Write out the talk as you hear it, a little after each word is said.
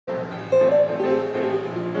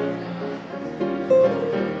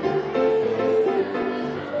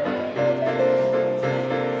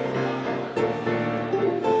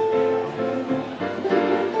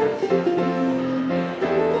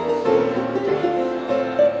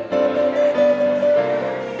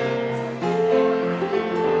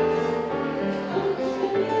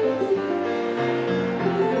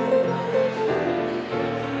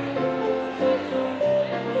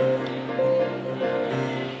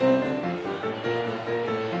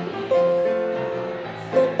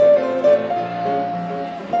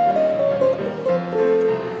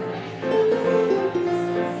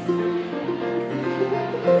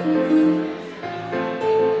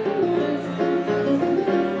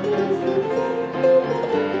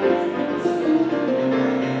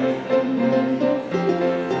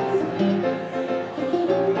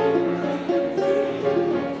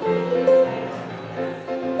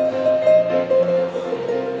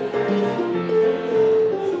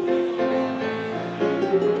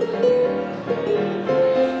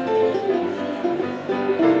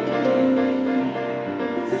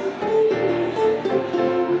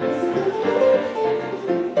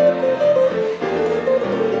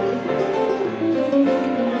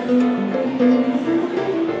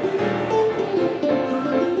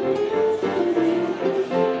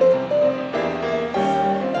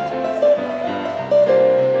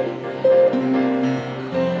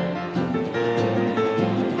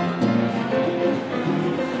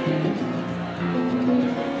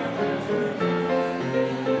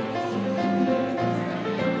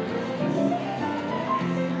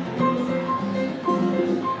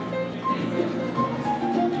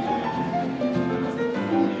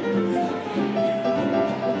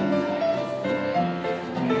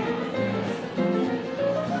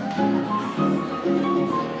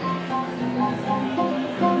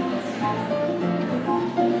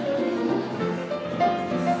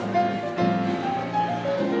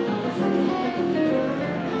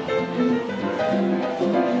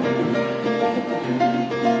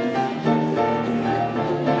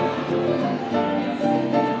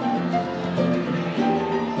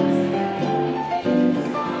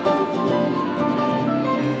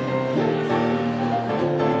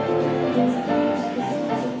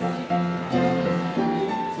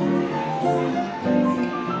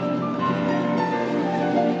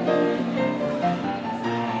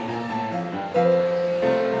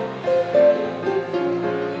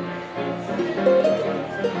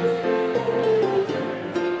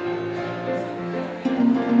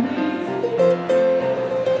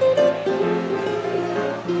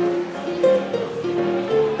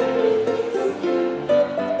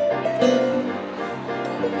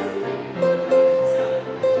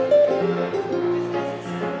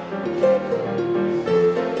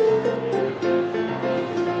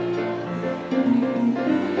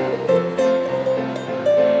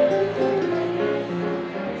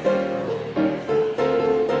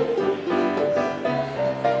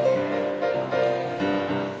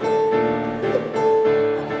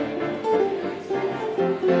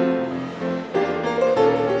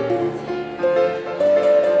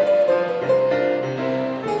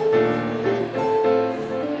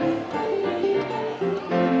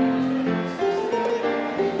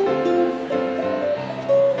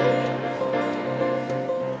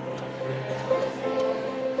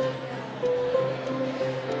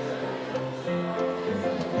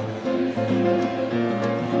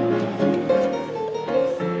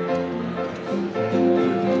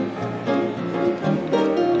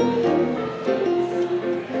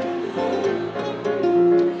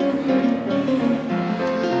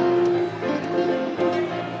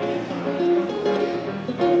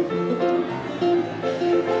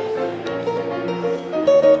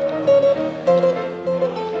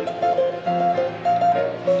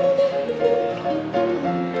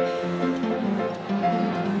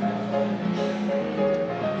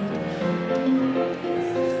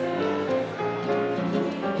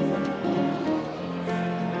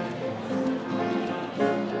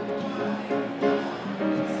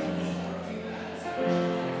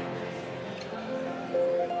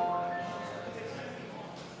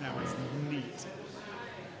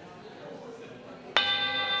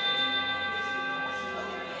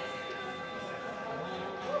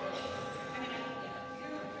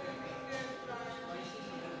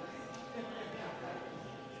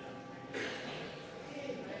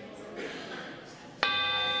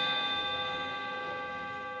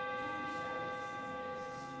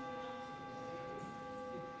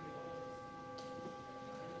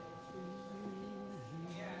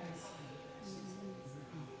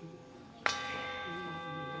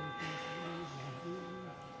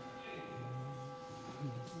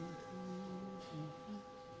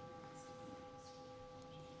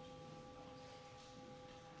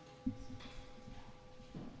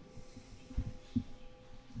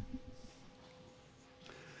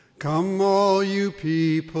Come all you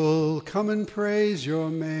people, come and praise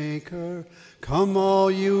your Maker. Come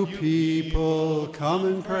all you people, come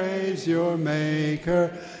and praise your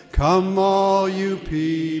Maker. Come all you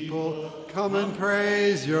people, come and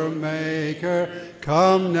praise your Maker.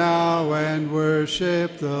 Come now and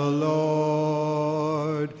worship the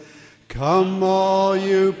Lord. Come all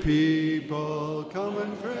you people, come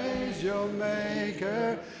and praise your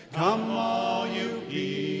Maker. Come all you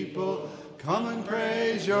people, come and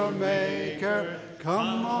praise your Maker.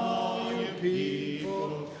 Come all you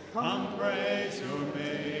people, come praise your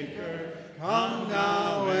Maker. Come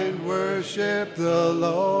now and worship the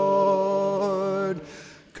Lord.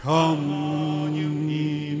 Come, you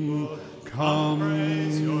people, come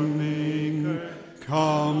praise your Maker.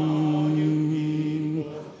 Come, you people,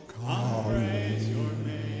 come praise your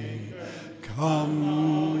Maker. Come,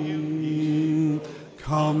 you people,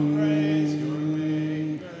 come praise your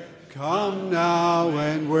Maker. Come now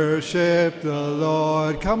and worship the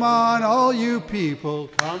Lord. Come on, all you people.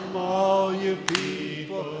 Come, all you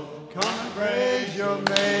people. Come and praise your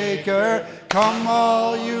Maker. Come,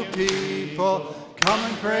 all you people. Come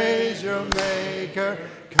and praise your Maker.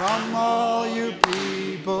 Come, all you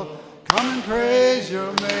people. Come and praise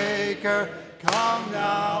your Maker. Come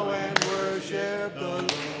now and worship the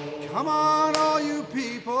Lord. Come on, all you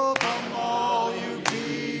people. Come, all you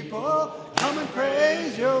people. Come and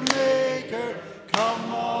praise your Maker.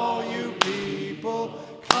 Come all you people.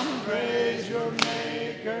 Come and praise your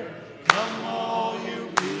Maker. Come all you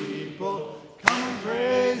people. Come and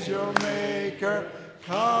praise your Maker.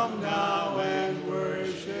 Come now and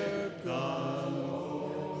worship the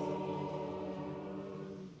Lord.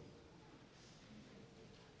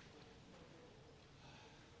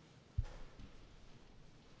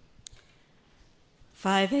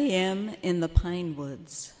 5 a.m. in the pine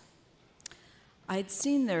woods. I'd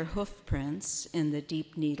seen their hoof prints in the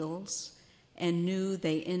deep needles and knew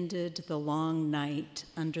they ended the long night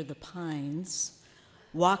under the pines,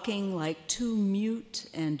 walking like two mute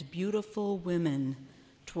and beautiful women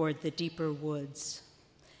toward the deeper woods.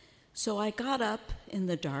 So I got up in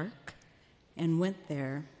the dark and went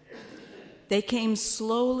there. They came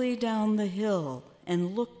slowly down the hill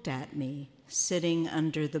and looked at me, sitting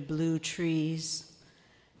under the blue trees.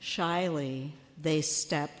 Shyly, they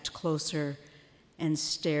stepped closer and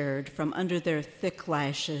stared from under their thick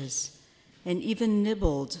lashes and even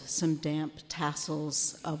nibbled some damp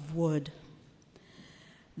tassels of wood.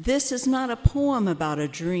 This is not a poem about a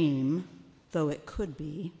dream, though it could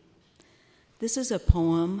be. This is a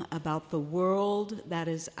poem about the world that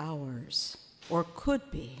is ours, or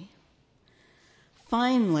could be.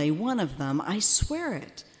 Finally, one of them, I swear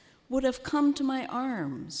it, would have come to my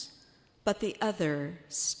arms, but the other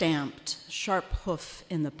stamped sharp hoof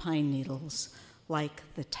in the pine needles, like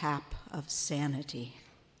the tap of sanity.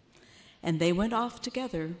 And they went off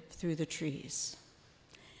together through the trees.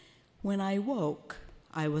 When I woke,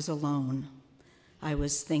 I was alone. I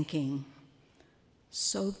was thinking,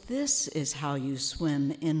 so this is how you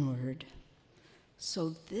swim inward.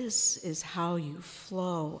 So this is how you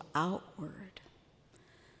flow outward.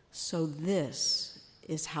 So this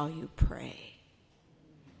is how you pray.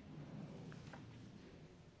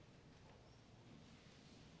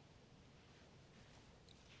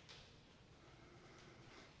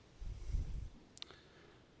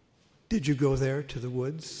 Did you go there to the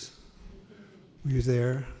woods? Were you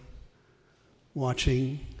there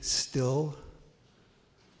watching still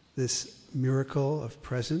this miracle of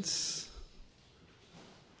presence?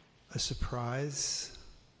 A surprise?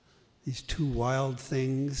 These two wild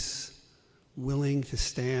things willing to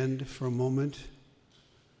stand for a moment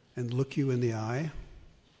and look you in the eye?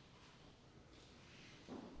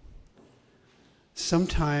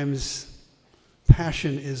 Sometimes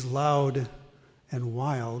passion is loud and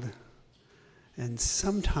wild, and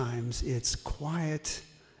sometimes it's quiet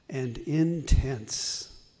and intense,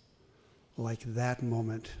 like that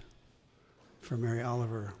moment for Mary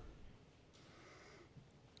Oliver.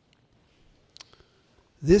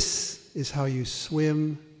 This is how you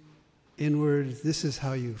swim inward. This is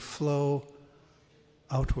how you flow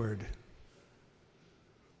outward.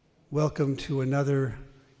 Welcome to another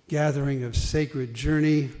gathering of Sacred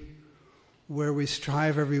Journey, where we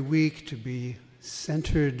strive every week to be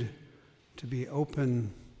centered, to be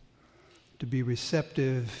open, to be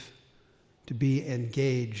receptive, to be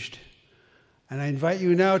engaged. And I invite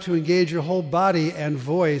you now to engage your whole body and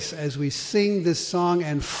voice as we sing this song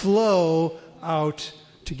and flow out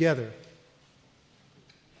together.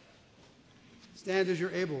 Stand as you're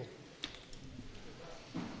able.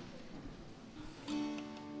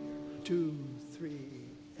 2, 3,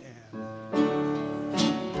 and...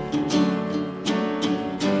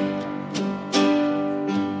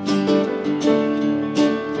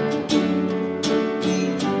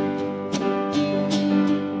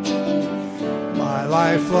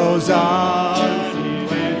 flows on through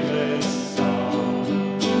endless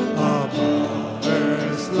song above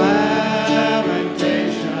earth's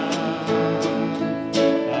lamentation.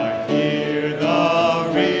 I hear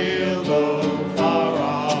the real though far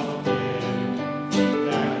off din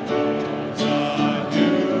that knows a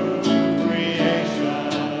new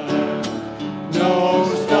creation. No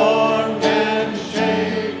storm can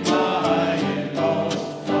shake my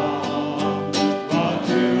inmost calm, but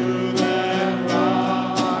to that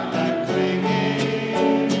rock I'm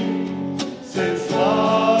clinging, since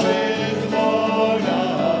love is Lord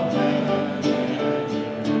of heaven and earth.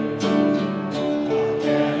 How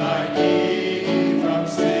can I keep from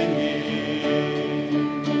singing?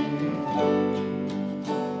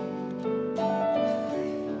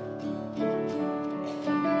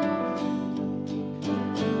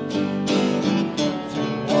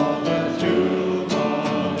 All the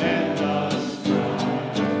tumult and the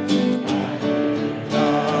strife, I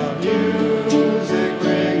hear the music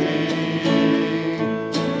ringing.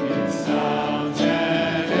 It sounds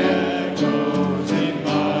and echoes in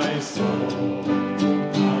my soul.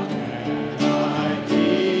 How can I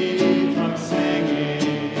keep from singing?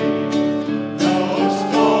 No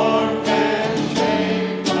storm can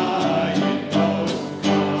shake my inmost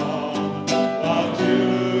calm, while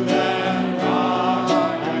to that rock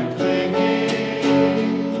I'm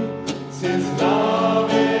clinging, since love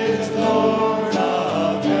is Lord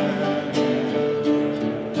of heaven and earth.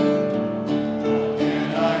 How can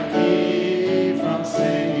I keep from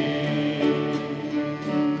singing?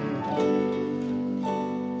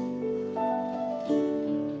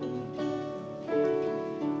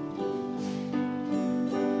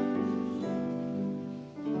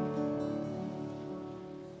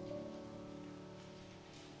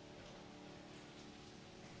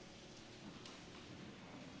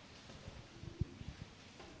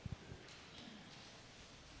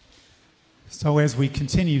 So as we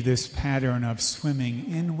continue this pattern of swimming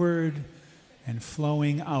inward and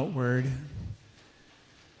flowing outward,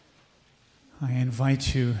 I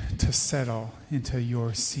invite you to settle into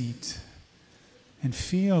your seat and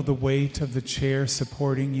feel the weight of the chair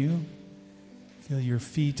supporting you. Feel your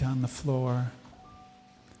feet on the floor.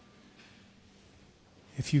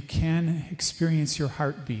 If you can, experience your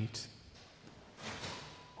heartbeat.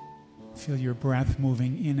 Feel your breath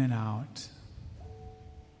moving in and out.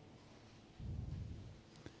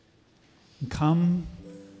 And come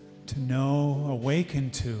to know, awaken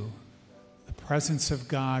to the presence of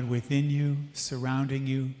God within you, surrounding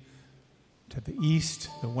you, to the east,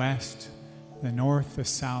 the west, the north, the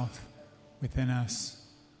south, within us,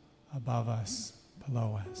 above us,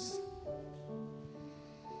 below us.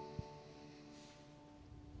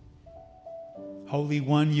 Holy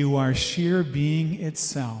One, you are sheer being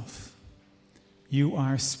itself. You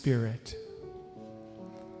are spirit.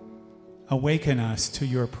 Awaken us to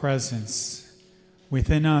your presence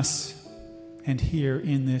within us and here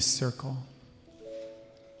in this circle.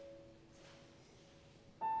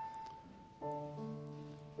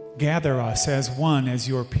 Gather us as one, as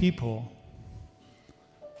your people.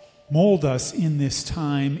 Mold us in this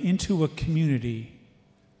time into a community.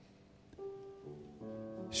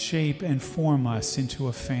 Shape and form us into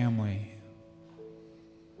a family.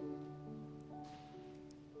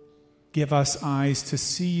 Give us eyes to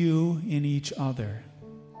see you in each other,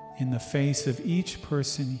 in the face of each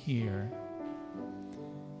person here.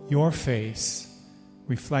 Your face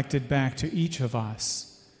reflected back to each of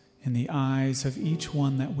us in the eyes of each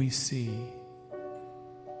one that we see.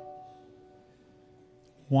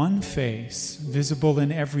 One face, visible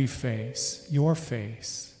in every face, your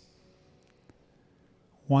face.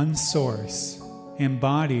 One source,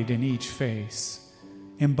 embodied in each face,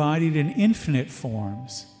 embodied in infinite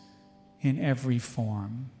forms, in every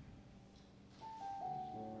form.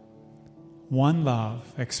 One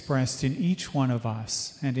love expressed in each one of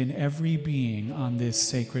us and in every being on this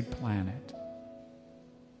sacred planet.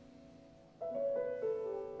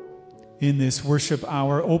 In this worship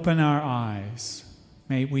hour, open our eyes.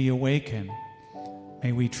 May we awaken.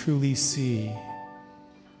 May we truly see.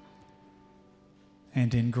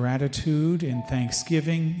 And in gratitude and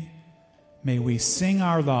thanksgiving, may we sing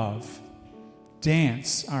our love,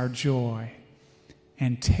 dance our joy,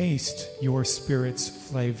 and taste your Spirit's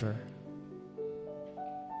flavor.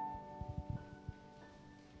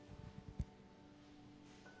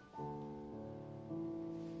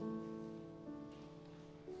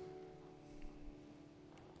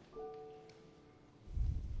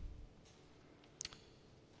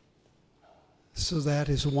 So that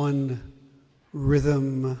is one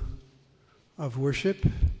rhythm of worship.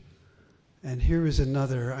 And here is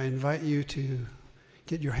another. I invite you to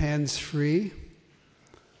get your hands free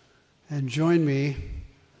and join me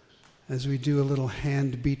as we do a little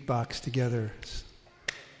hand beatbox together.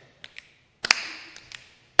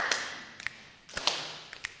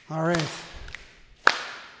 All right.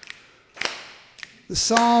 The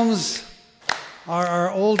Psalms are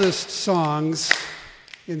our oldest songs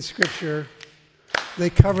in Scripture. They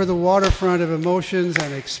cover the waterfront of emotions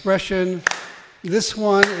and expression. This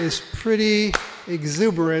one is pretty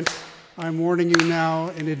exuberant. I'm warning you now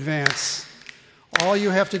in advance. All you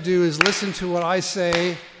have to do is listen to what I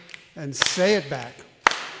say and say it back.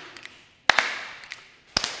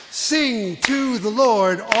 Sing to the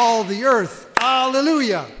Lord, all the earth.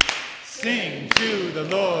 Alleluia. Sing to the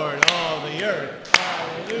Lord, all the earth.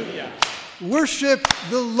 Hallelujah. Worship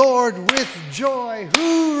the Lord with joy.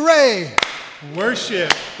 Hooray.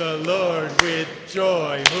 Worship the Lord with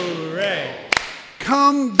joy. Hooray.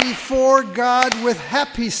 Come before God with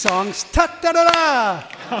happy songs. Ta-da-da-da.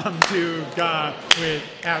 Come to God with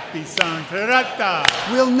happy songs. Ta-da-da.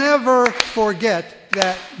 We'll never forget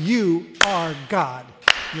that you are God.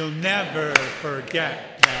 You'll never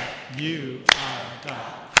forget that you are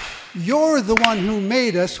God. You're the one who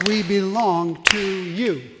made us. We belong to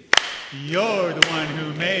you. You're the one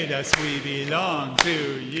who made us. We belong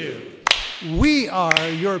to you. We are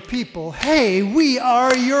your people. Hey, we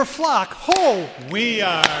are your flock. Ho! We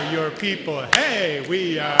are your people. Hey,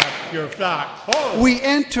 we are your flock. Ho! We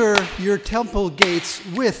enter your temple gates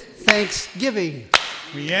with thanksgiving.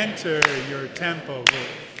 We enter your temple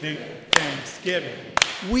with thanksgiving.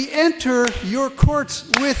 We enter your courts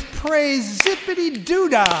with praise.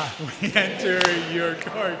 Zippity-doo-dah. We enter your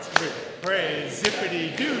courts with praise.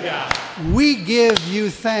 Zippity-doo-dah. We give you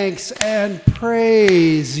thanks and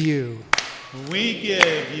praise you. We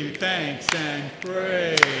give you thanks and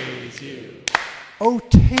praise you. Oh,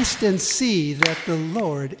 taste and see that the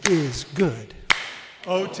Lord is good.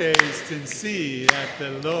 Oh, taste and see that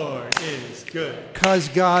the Lord is good. 'Cause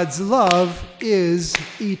God's love is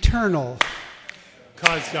eternal.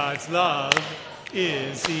 'Cause God's love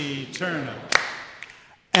is eternal.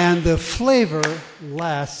 And the flavor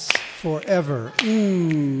lasts forever.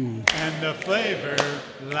 And the flavor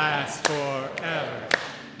lasts forever.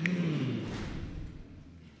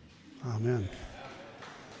 Amen.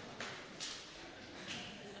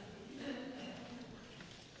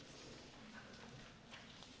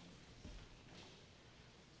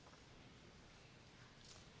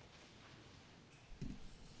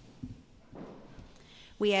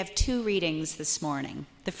 We have two readings this morning.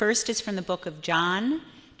 The first is from the book of John,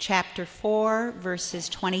 chapter 4, verses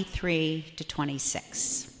 23 to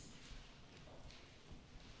 26.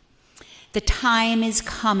 The time is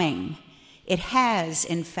coming. It has,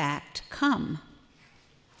 in fact, come,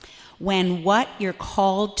 when what you're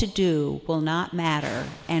called to do will not matter,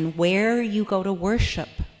 and where you go to worship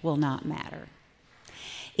will not matter.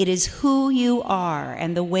 It is who you are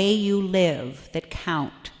and the way you live that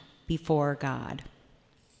count before God.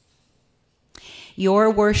 Your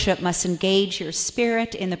worship must engage your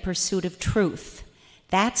spirit in the pursuit of truth.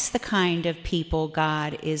 That's the kind of people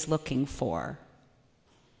God is looking for.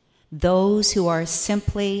 Those who are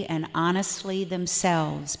simply and honestly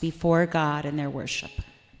themselves before God in their worship.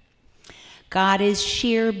 God is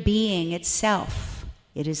sheer being itself.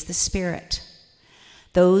 It is the Spirit.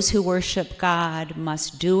 Those who worship God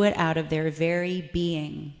must do it out of their very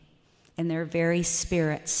being and their very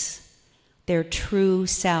spirits, their true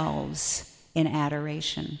selves in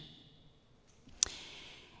adoration.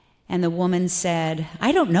 And the woman said,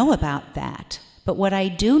 I don't know about that, but what I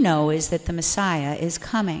do know is that the Messiah is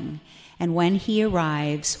coming, and when he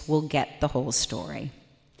arrives, we'll get the whole story.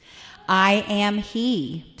 I am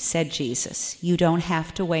he, said Jesus. You don't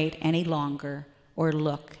have to wait any longer or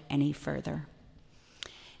look any further.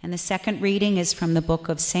 And the second reading is from the book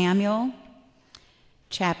of Samuel,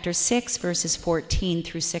 chapter 6, verses 14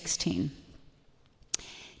 through 16.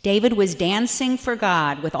 David was dancing for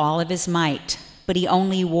God with all of his might, but he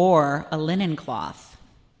only wore a linen cloth.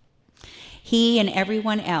 He and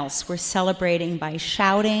everyone else were celebrating by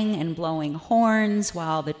shouting and blowing horns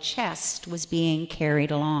while the chest was being carried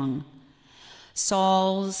along.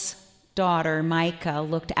 Saul's daughter, Micah,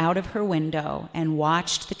 looked out of her window and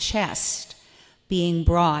watched the chest being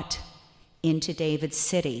brought into David's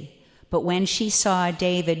city. But when she saw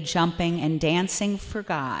David jumping and dancing for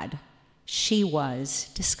God, she was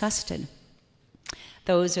disgusted.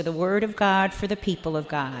 Those are the word of God for the people of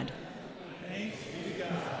God. Thanks be to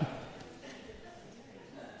God.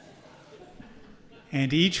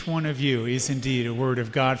 And each one of you is indeed a word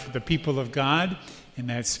of God for the people of God. In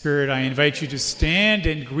that spirit, I invite you to stand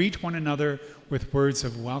and greet one another with words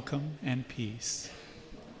of welcome and peace.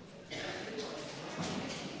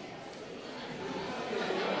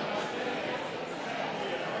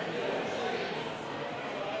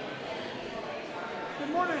 Good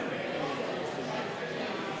morning.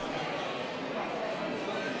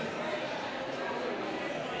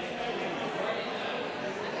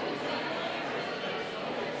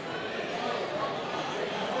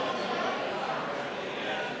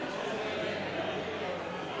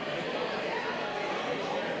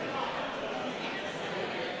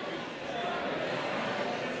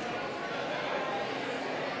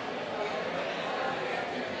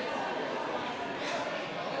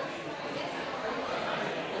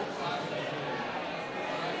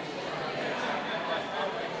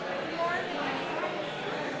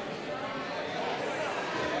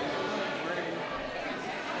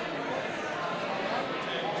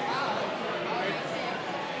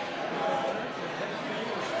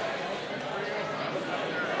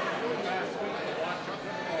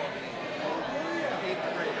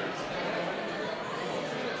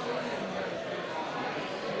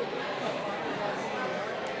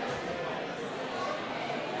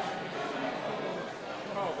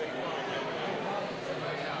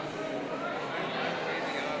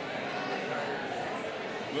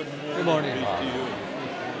 Good morning, Bob.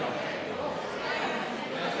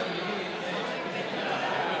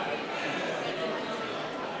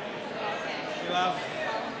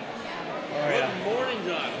 Good morning,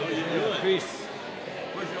 John. How are you doing? Peace.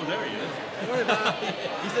 Oh, there he is. Morning, Bob.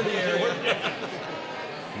 He's in the area.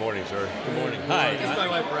 Morning, sir. Good morning. Hi. This is my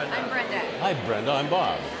wife, Brenda. I'm Brenda. Hi, Brenda. I'm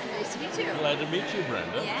Bob. Nice to meet you. Glad to meet you,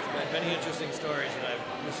 Brenda. Yeah. Many interesting stories that I've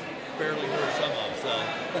just barely heard some of. So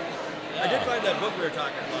I did find that book we were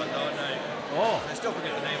talking about, though, and I still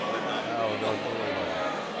forget the name of it, though. Oh, don't worry about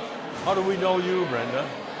that. How do we know you, Brenda? I'm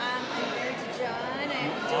married to John and You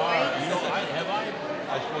Dwight. know,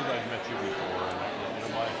 I suppose I've met you before.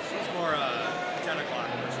 She's more 10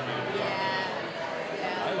 o'clock person.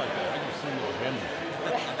 Yeah. I like that. I can sing those hymns.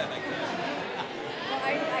 Well,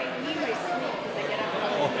 I need my sleep because I get up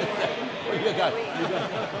early. Well, you got.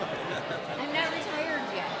 I'm not retired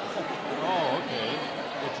yet. Oh, okay.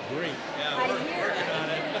 It's great. Yeah, I we're hear. working on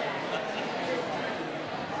it.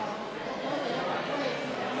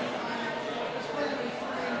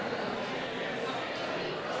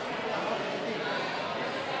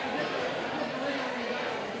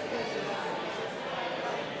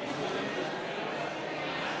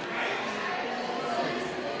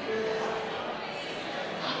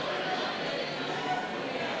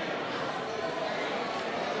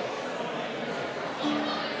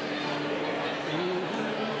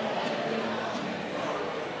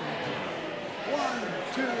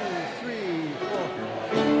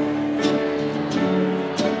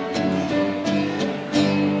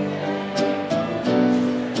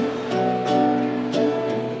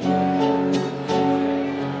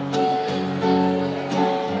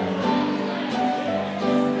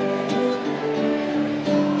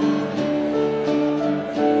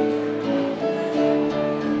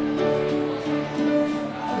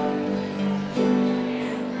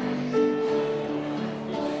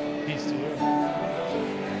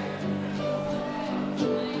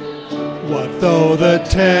 What though the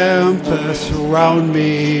tempest round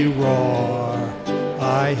me roar,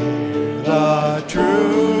 I hear the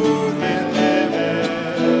truth it liveth.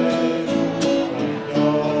 What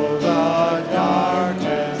though the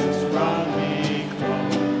darkness round me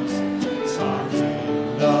close, songs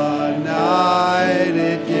in the night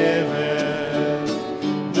it giveth.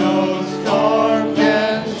 No storm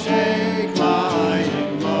can shake my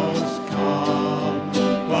inmost calm,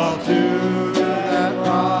 while to that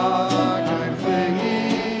rock I'm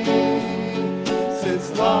clinging,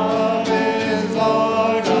 since love is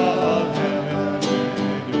Lord of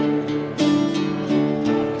heaven and earth.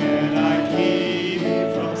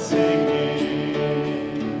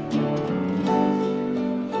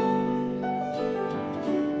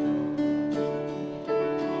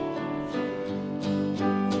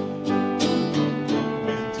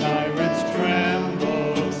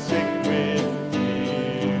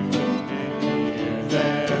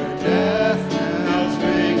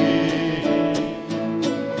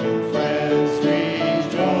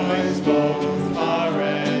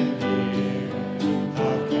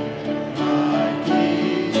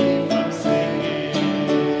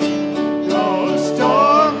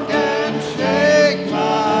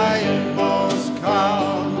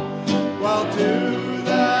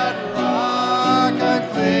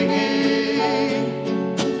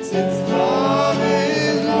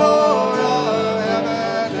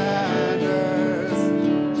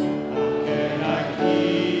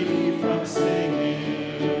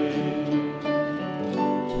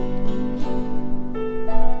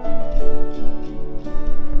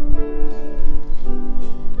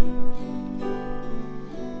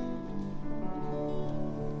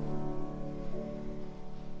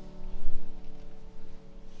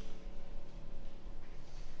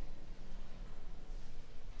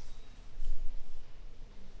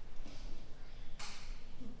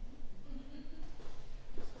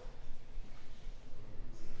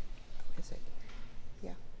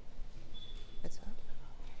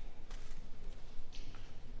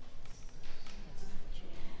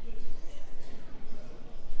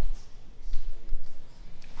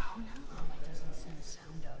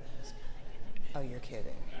 Oh, you're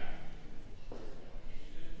kidding.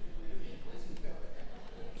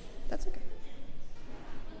 That's okay.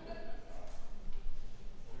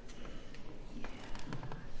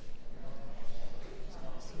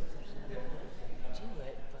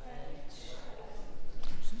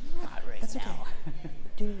 That's okay.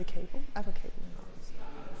 Do you need a cable? I have a cable.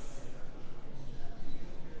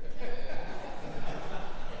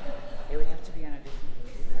 It would have to be on a different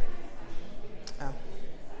computer. Oh.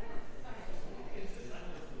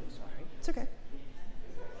 Sorry. It's okay.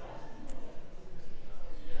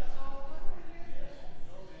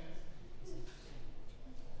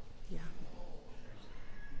 Yeah.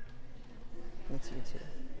 It's you too.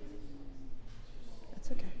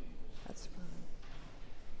 That's okay. That's fine.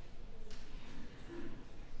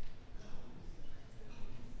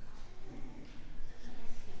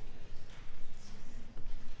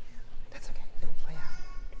 That's okay. It'll play out.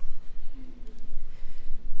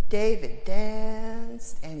 David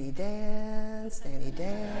danced, and he danced, and he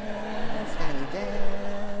danced, and he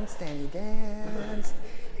danced, and he danced,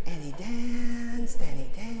 and he danced, and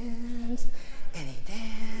he danced, and he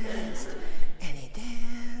danced, and he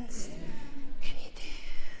danced, and he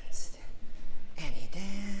danced, and he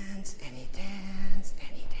danced, and he danced,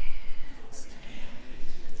 and he danced,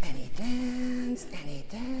 and he danced, and he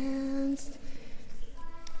danced.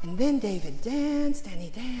 And then David danced, and he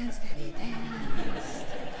danced, and he danced.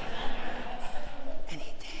 And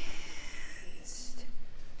he danced.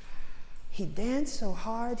 He danced so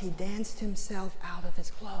hard, he danced himself out of his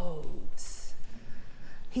clothes.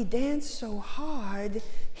 He danced so hard,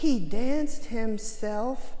 he danced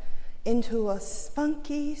himself into a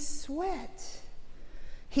spunky sweat.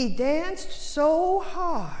 He danced so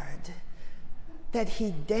hard that he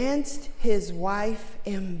danced his wife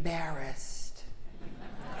embarrassed.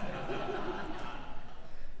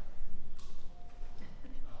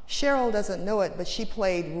 Cheryl doesn't know it, but she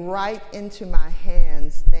played right into my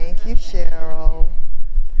hands. Thank you, Cheryl.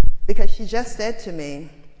 Because she just said to me,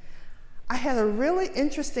 I had a really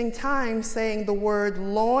interesting time saying the word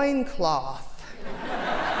loincloth.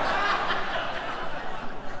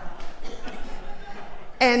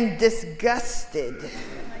 And disgusted.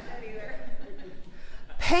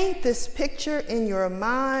 Paint this picture in your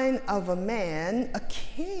mind of a man, a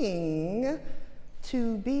king,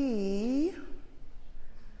 to be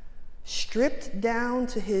stripped down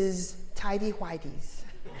to his tidy whities.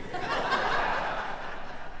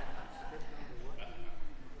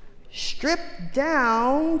 Stripped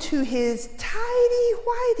down to his tidy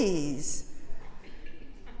whities.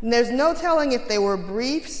 And there's no telling if they were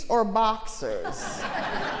briefs or boxers.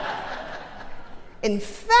 In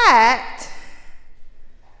fact,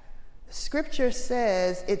 Scripture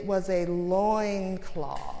says it was a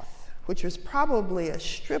loincloth, which was probably a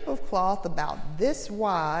strip of cloth about this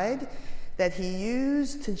wide that he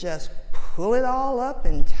used to just pull it all up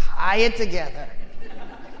and tie it together.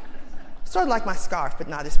 Sort of like my scarf, but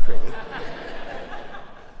not as pretty.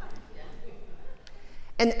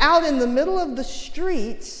 And out in the middle of the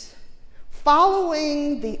streets,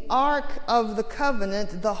 following the Ark of the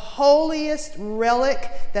Covenant, the holiest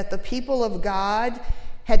relic that the people of God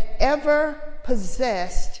had ever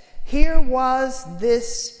possessed, here was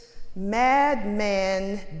this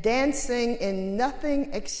madman dancing in nothing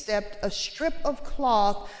except a strip of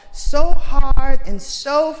cloth, so hard and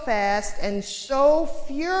so fast and so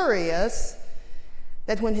furious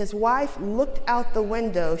that when his wife looked out the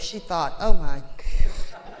window, she thought, oh my God.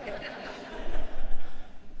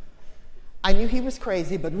 I knew he was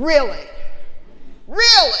crazy, but really?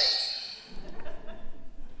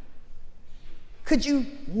 Could you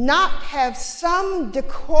not have some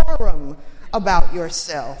decorum about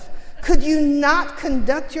yourself? Could you not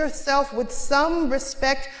conduct yourself with some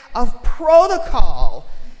respect of protocol?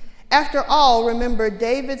 After all, remember,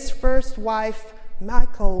 David's first wife,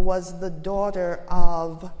 Michal, was the daughter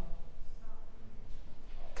of,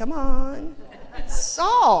 come on,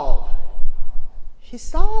 Saul. She's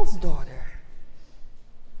Saul's daughter.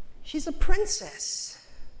 She's a princess,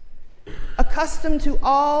 accustomed to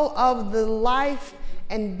all of the life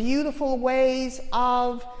and beautiful ways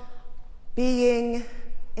of being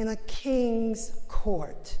in a king's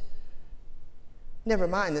court. Never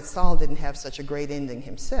mind that Saul didn't have such a great ending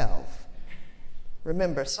himself.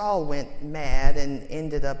 Remember, Saul went mad and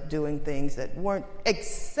ended up doing things that weren't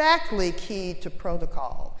exactly key to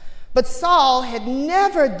protocol. But Saul had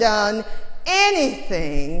never done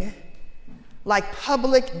anything like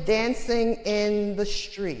public dancing in the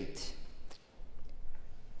street.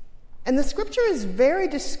 And the scripture is very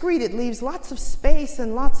discreet. It leaves lots of space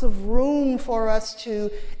and lots of room for us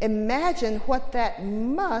to imagine what that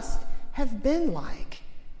must have been like.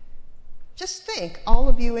 Just think, all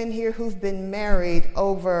of you in here who've been married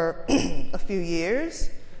over a few years,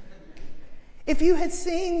 if you had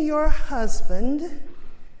seen your husband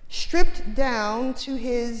stripped down to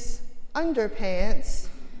his underpants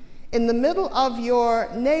in the middle of your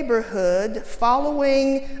neighborhood,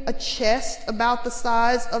 following a chest about the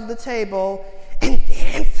size of the table and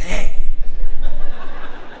dancing.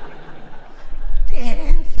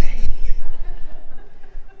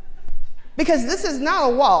 Because this is not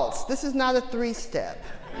a waltz. This is not a three-step.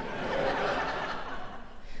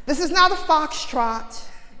 This is not a foxtrot.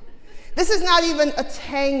 This is not even a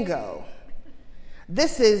tango.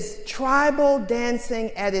 This is tribal dancing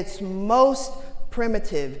at its most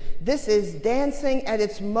primitive. This is dancing at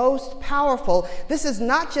its most powerful. This is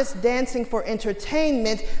not just dancing for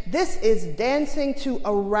entertainment. This is dancing to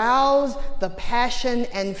arouse the passion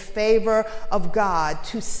and favor of God,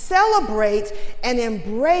 to celebrate and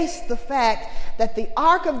embrace the fact that the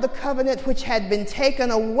Ark of the Covenant, which had been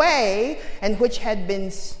taken away and which had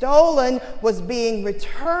been stolen, was being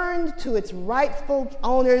returned to its rightful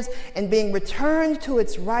owners and being returned to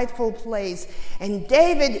its rightful place. And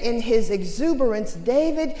David, in his exuberance,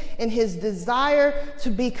 David, in his desire to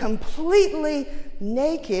be completely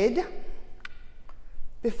naked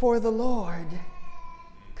before the Lord,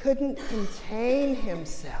 couldn't contain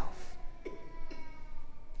himself.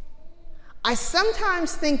 I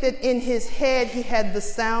sometimes think that in his head he had the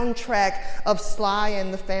soundtrack of Sly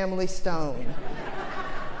and the Family Stone.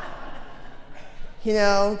 You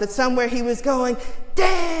know, that somewhere he was going,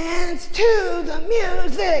 dance to the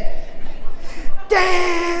music,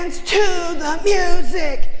 dance to the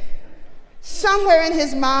music. Somewhere in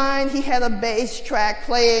his mind he had a bass track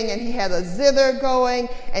playing and he had a zither going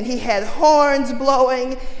and he had horns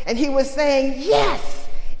blowing and he was saying, yes,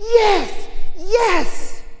 yes, yes.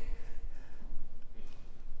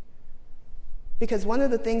 Because one of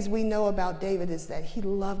the things we know about David is that he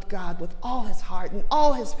loved God with all his heart and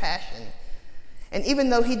all his passion. And even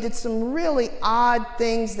though he did some really odd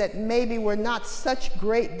things that maybe were not such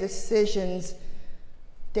great decisions,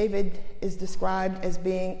 David is described as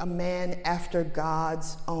being a man after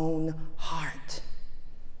God's own heart.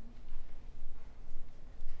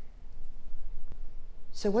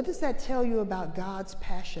 So what does that tell you about God's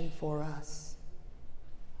passion for us?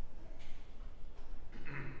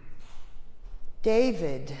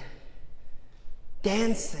 David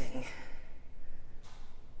dancing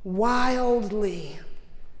wildly,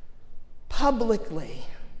 publicly,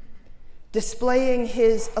 displaying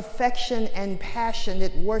his affection and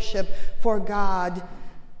passionate worship for God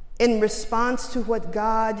in response to what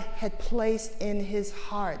God had placed in his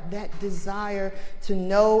heart, that desire to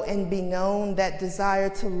know and be known, that desire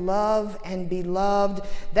to love and be loved,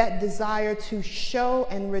 that desire to show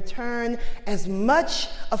and return as much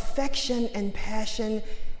affection and passion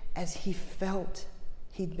as he felt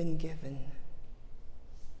he'd been given.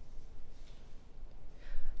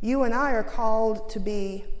 You and I are called to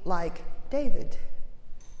be like David.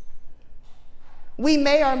 We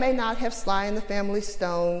may or may not have Sly and the Family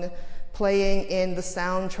Stone playing in the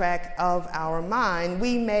soundtrack of our mind.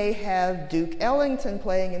 We may have Duke Ellington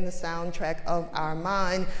playing in the soundtrack of our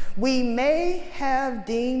mind. We may have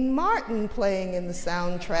Dean Martin playing in the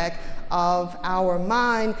soundtrack of our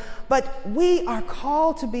mind. But we are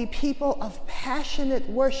called to be people of passionate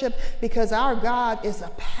worship because our God is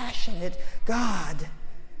a passionate God.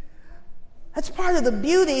 That's part of the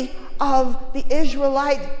beauty of the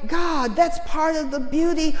Israelite God. That's part of the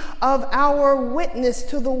beauty of our witness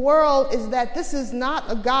to the world, is that this is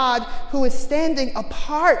not a God who is standing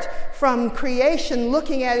apart from creation,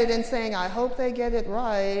 looking at it and saying, I hope they get it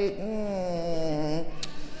right.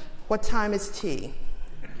 What time is tea?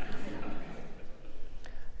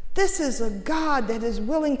 This is a God that is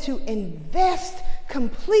willing to invest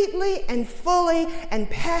completely and fully and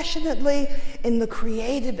passionately in the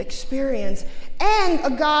creative experience, and a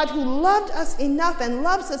God who loved us enough and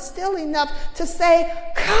loves us still enough to say,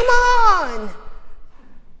 come on,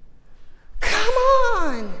 come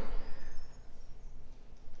on.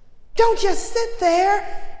 Don't just sit there.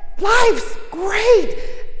 Life's great.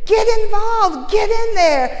 Get involved, get in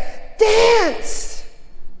there, dance.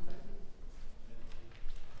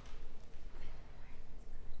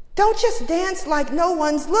 Don't just dance like no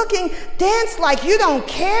one's looking. Dance like you don't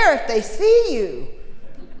care if they see you.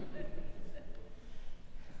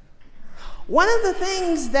 One of the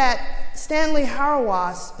things that Stanley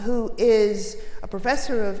Hauerwas, who is a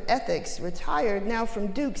professor of ethics, retired now from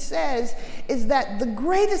Duke, says is that the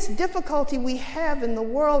greatest difficulty we have in the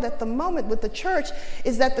world at the moment with the church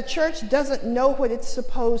is that the church doesn't know what it's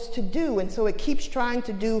supposed to do, and so it keeps trying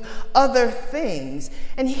to do other things.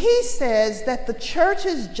 And he says that the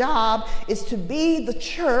church's job is to be the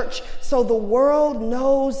church so the world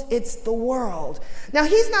knows it's the world. Now,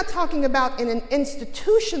 he's not talking about in an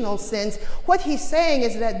institutional sense. What he's saying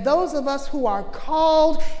is that those of us who are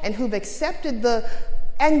called and who've accepted the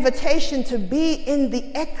invitation to be in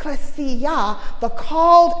the ecclesia, the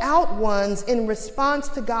called out ones in response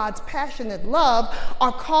to God's passionate love,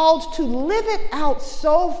 are called to live it out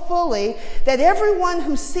so fully that everyone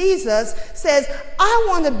who sees us says, I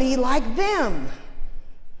want to be like them.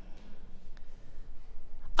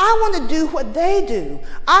 I want to do what they do.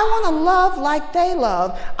 I want to love like they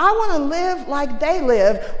love. I want to live like they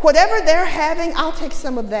live. Whatever they're having, I'll take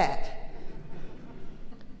some of that.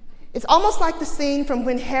 It's almost like the scene from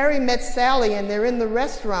When Harry Met Sally and they're in the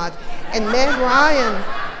restaurant and Meg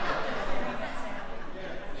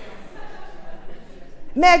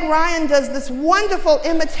Ryan does this wonderful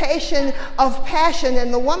imitation of passion,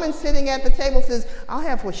 and the woman sitting at the table says, I'll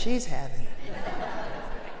have what she's having.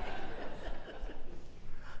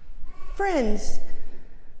 Friends,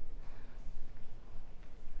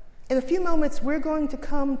 in a few moments, we're going to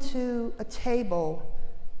come to a table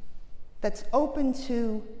that's open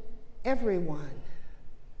to everyone.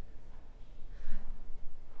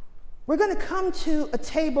 We're going to come to a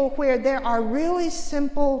table where there are really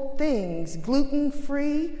simple things,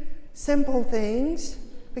 gluten-free, simple things,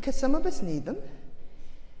 because some of us need them,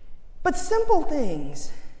 but simple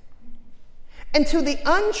things. And to the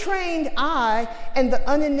untrained eye and the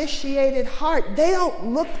uninitiated heart, they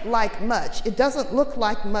don't look like much. It doesn't look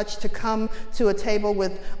like much to come to a table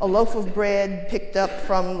with a loaf of bread picked up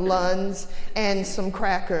from Lund's and some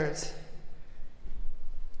crackers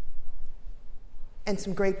and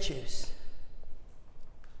some grape juice.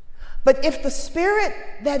 But if the spirit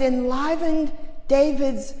that enlivened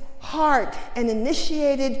David's heart and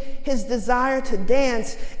initiated his desire to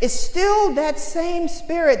dance is still that same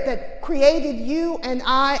spirit that created you and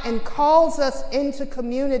I and calls us into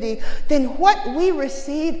community, then what we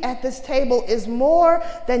receive at this table is more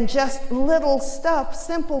than just little stuff,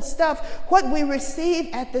 simple stuff. What we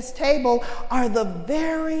receive at this table are the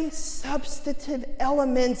very substantive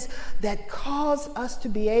elements that cause us to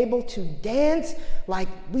be able to dance like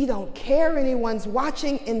we don't care anyone's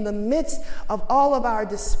watching in the midst of all of our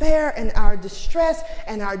despair and our distress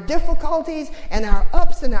and our difficulties and our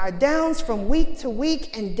ups and our downs from week to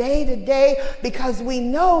week and day to day, because we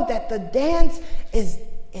know that the dance is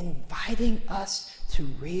inviting us to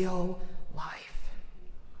real life.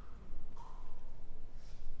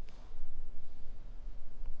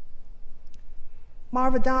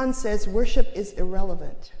 Marva Don says worship is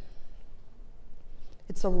irrelevant.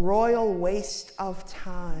 It's a royal waste of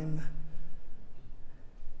time.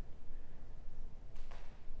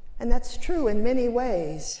 And that's true in many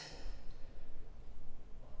ways.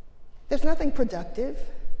 There's nothing productive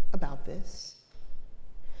about this.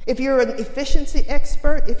 If you're an efficiency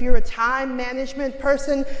expert, if you're a time management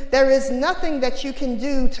person, there is nothing that you can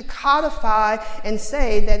do to codify and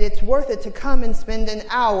say that it's worth it to come and spend an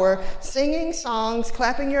hour singing songs,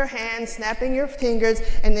 clapping your hands, snapping your fingers,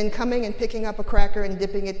 and then coming and picking up a cracker and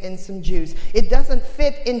dipping it in some juice. It doesn't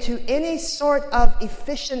fit into any sort of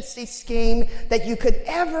efficiency scheme that you could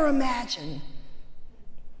ever imagine.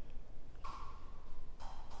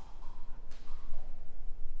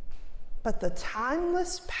 But the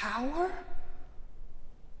timeless power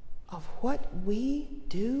of what we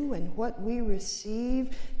do and what we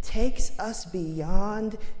receive takes us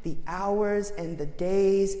beyond the hours and the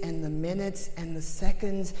days and the minutes and the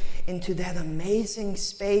seconds into that amazing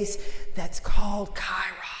space that's called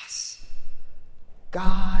Kairos,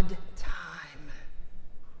 God time,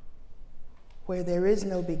 where there is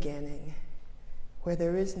no beginning, where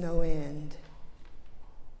there is no end,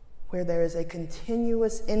 where there is a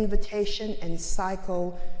continuous invitation and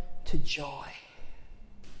cycle to joy.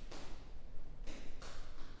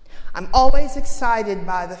 I'm always excited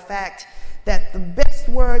by the fact that the best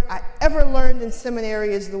word I ever learned in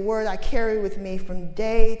seminary is the word I carry with me from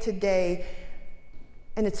day to day,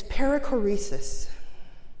 and it's perichoresis.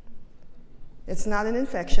 It's not an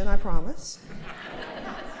infection, I promise.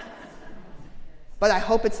 But I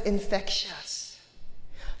hope it's infectious.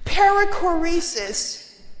 Perichoresis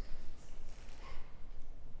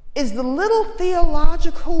is the little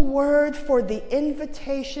theological word for the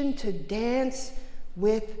invitation to dance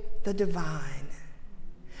with the divine.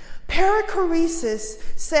 Perichoresis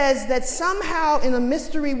says that somehow in a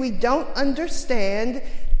mystery we don't understand,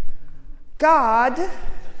 God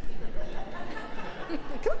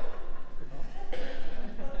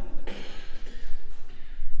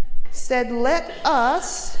said, let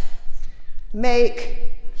us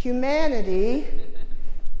make humanity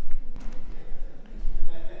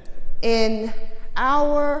in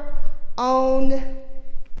our own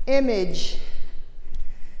image.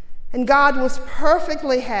 And God was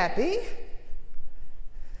perfectly happy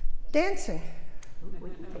dancing.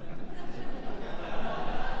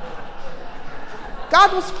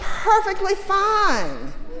 God was perfectly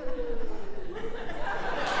fine.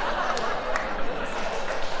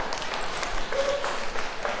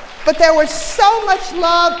 But there was so much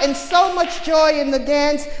love and so much joy in the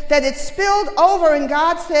dance that it spilled over, and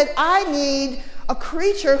God said, I need a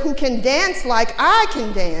creature who can dance like I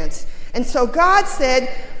can dance. And so God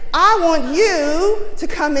said, I want you to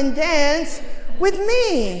come and dance with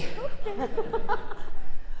me.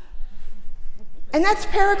 And that's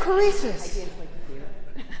perichoresis.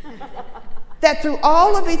 That through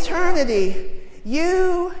all of eternity,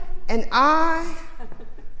 you and I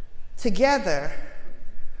together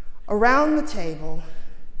around the table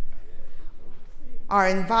are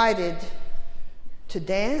invited to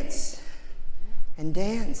dance and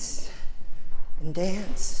dance and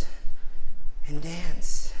dance and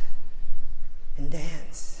dance and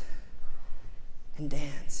dance and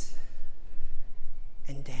dance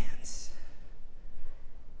and dance.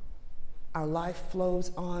 Our life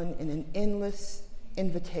flows on in an endless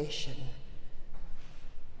invitation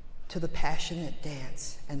to the passionate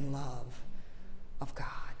dance and love of God.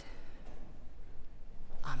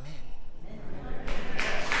 Amen.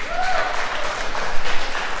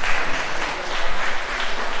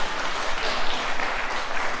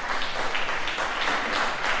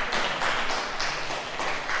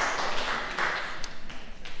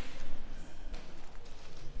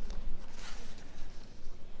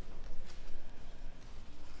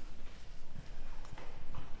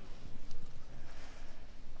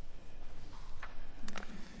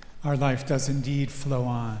 Our life does indeed flow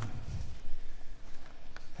on.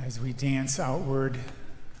 As we dance outward,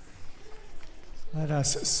 let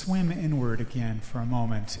us swim inward again for a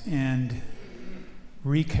moment and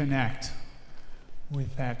reconnect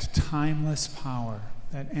with that timeless power,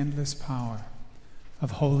 that endless power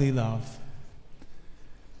of holy love.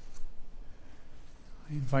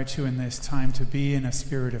 I invite you in this time to be in a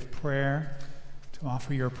spirit of prayer, to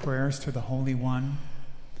offer your prayers to the Holy One.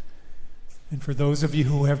 And for those of you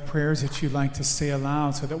who have prayers that you'd like to say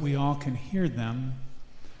aloud so that we all can hear them,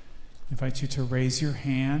 I invite you to raise your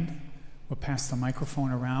hand. We'll pass the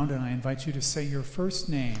microphone around, and I invite you to say your first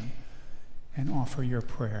name and offer your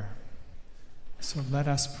prayer. So let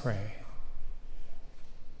us pray.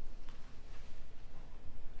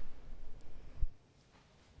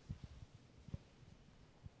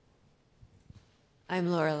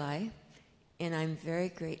 I'm Lorelei, and I'm very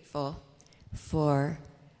grateful for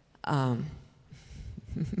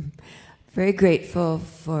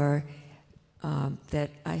that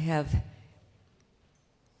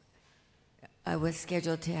I was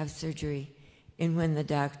scheduled to have surgery, and when the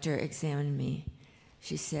doctor examined me,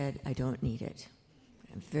 she said, I don't need it.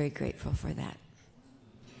 I'm very grateful for that.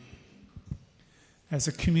 As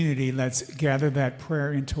a community, let's gather that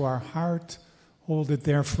prayer into our heart, hold it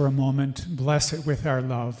there for a moment, bless it with our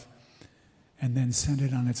love, and then send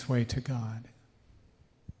it on its way to God.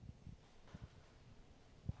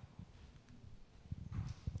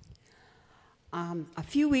 A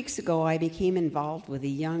few weeks ago, I became involved with a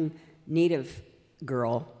young Native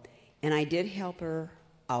girl, and I did help her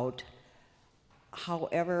out.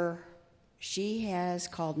 However, she has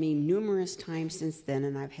called me numerous times since then,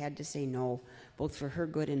 and I've had to say no, both for her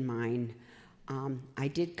good and mine. I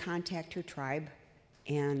did contact her tribe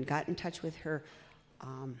and got in touch with her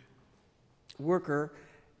worker.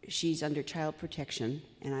 She's under child protection,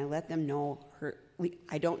 and I let them know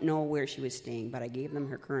I don't know where she was staying, but I gave them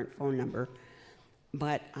her current phone number.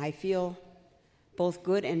 But I feel both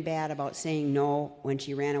good and bad about saying no when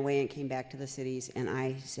she ran away and came back to the cities, and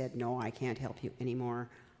I said, no, I can't help you anymore.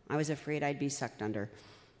 I was afraid I'd be sucked under.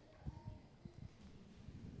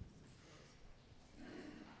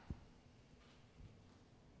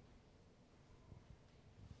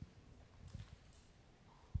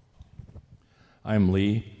 I'm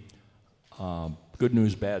Lee. Good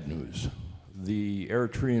news, bad news. The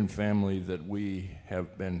Eritrean family that we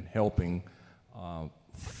have been helping,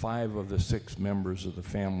 5 of the 6 members of the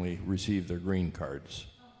family received their green cards.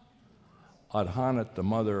 Adhanat, the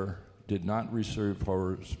mother, did not receive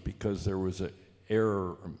hers because there was an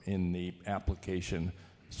error in the application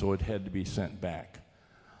so it had to be sent back.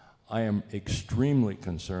 I am extremely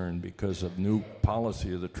concerned because of new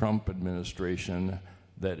policy of the Trump administration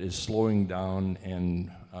that is slowing down and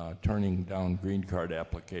turning down green card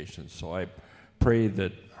applications. So I pray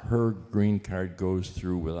that her green card goes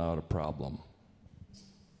through without a problem.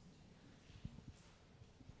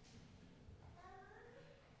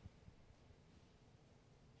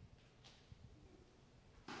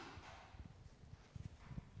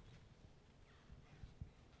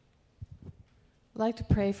 I'd like to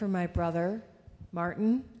pray for my brother,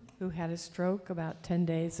 Martin, who had a stroke about 10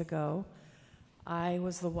 days ago. I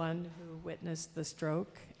was the one who witnessed the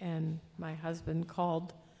stroke, and my husband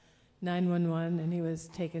called 911, and he was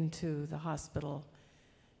taken to the hospital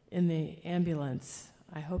in the ambulance.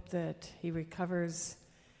 I hope that he recovers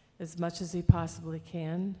as much as he possibly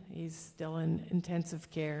can. He's still in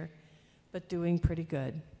intensive care, but doing pretty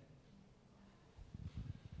good.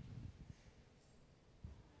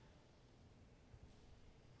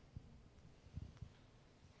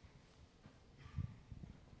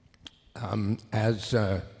 As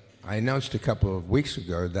I announced a couple of weeks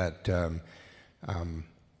ago that I'm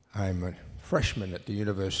a freshman at the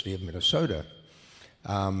University of Minnesota.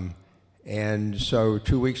 And so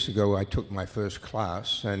 2 weeks ago I took my first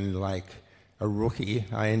class, and like a rookie,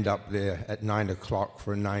 I end up there at 9 o'clock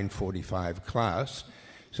for a 9:45 class.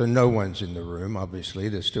 So no one's in the room, obviously,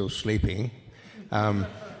 they're still sleeping.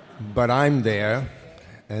 But I'm there,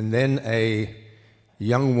 and then a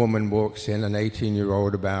young woman walks in, an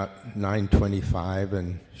 18-year-old, about 9:25,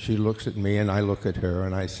 and she looks at me and I look at her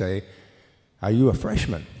and I say, "Are you a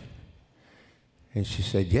freshman?" And she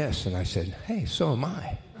said, "Yes." And I said, "Hey, so am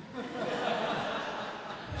I."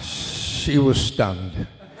 She was stunned.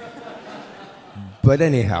 But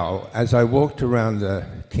anyhow, as I walked around the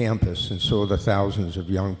campus and saw the thousands of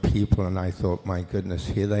young people, and I thought, my goodness,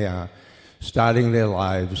 here they are, starting their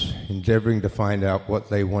lives, endeavoring to find out what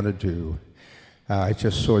they want to do. I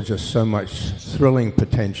just saw so much thrilling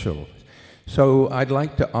potential. So I'd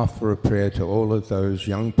like to offer a prayer to all of those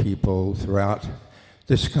young people throughout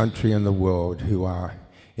this country and the world who are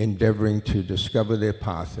endeavoring to discover their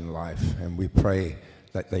path in life, and we pray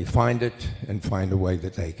that they find it and find a way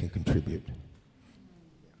that they can contribute.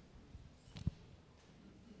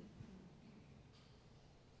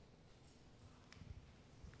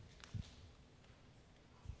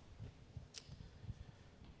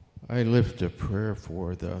 I lift a prayer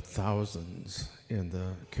for the thousands in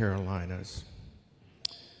the Carolinas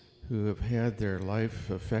who have had their life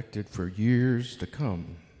affected for years to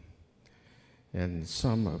come, and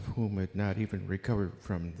some of whom had not even recovered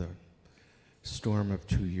from the storm of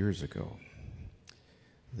 2 years ago.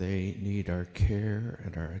 They need our care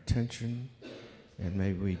and our attention, and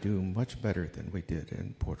may we do much better than we did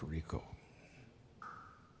in Puerto Rico.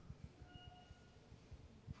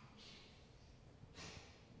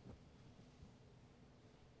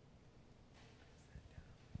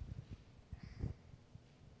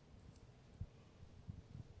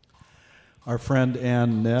 Our friend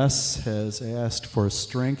Ann Ness has asked for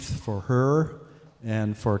strength for her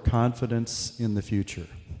and for confidence in the future.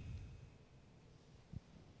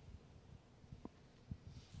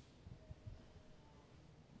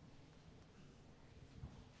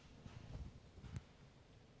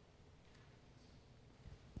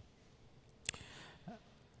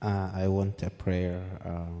 I want a prayer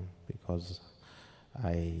because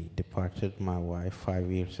I departed my wife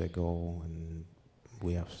 5 years ago, and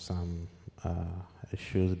we have some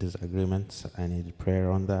issues, disagreements. I need prayer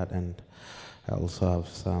on that, and I also have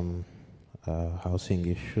some housing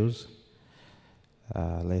issues.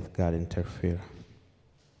 Let God interfere.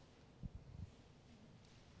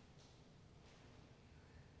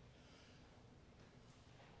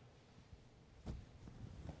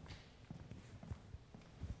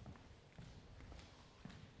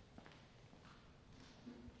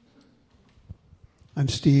 I'm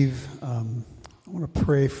Steve. I want to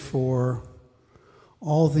pray for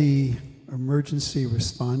all the emergency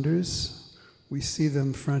responders. We see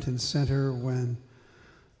them front and center when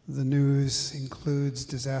the news includes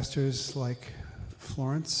disasters like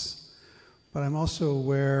Florence. But I'm also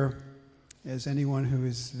aware, as anyone who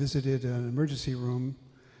has visited an emergency room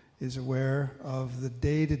is aware, of the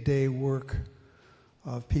day-to-day work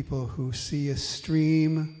of people who see a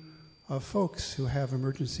stream of folks who have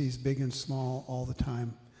emergencies, big and small, all the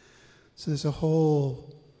time. So there's a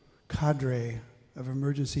whole cadre of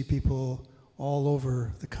emergency people all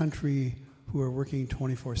over the country who are working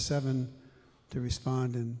 24/7 to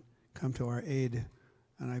respond and come to our aid,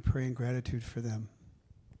 and I pray in gratitude for them.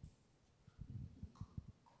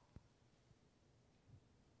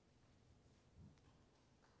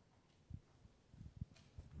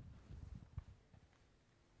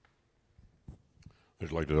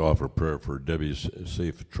 I'd like to offer prayer for Debbie's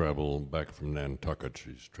safe travel back from Nantucket.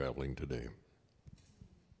 She's traveling today.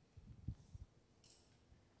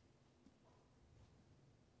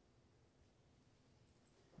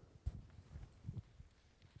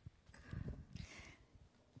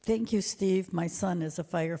 Thank you, Steve. My son is a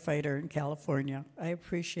firefighter in California. I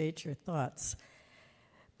appreciate your thoughts.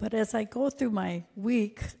 But as I go through my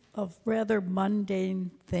week of rather mundane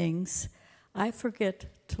things, I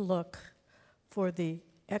forget to look for the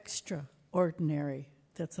extraordinary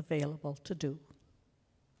that's available to do.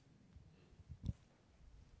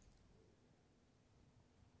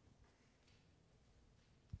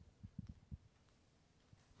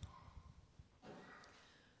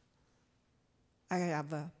 I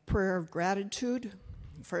have a prayer of gratitude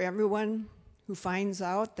for everyone who finds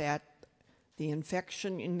out that the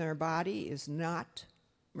infection in their body is not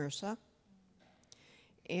MRSA.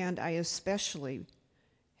 And I especially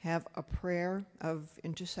have a prayer of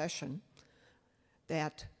intercession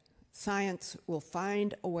that science will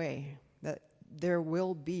find a way, that there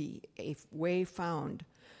will be a way found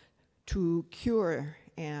to cure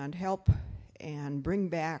and help and bring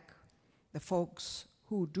back the folks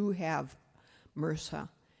who do have MRSA,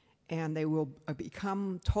 and they will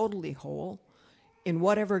become totally whole in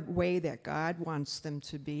whatever way that God wants them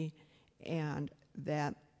to be, and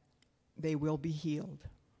that they will be healed.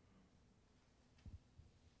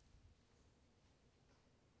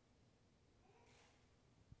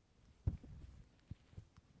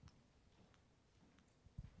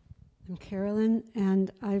 I'm Carolyn,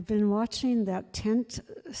 and I've been watching that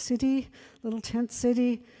little tent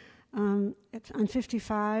city on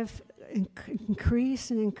 55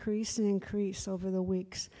 increase and increase and increase over the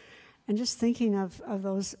weeks. And just thinking of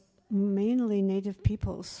those mainly native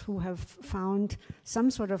peoples who have found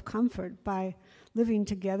some sort of comfort by living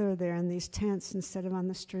together there in these tents instead of on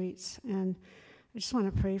the streets. And I just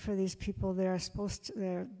want to pray for these people. The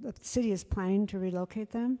city is planning to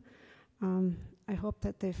relocate them. I hope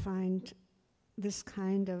that they find this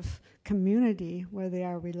kind of community where they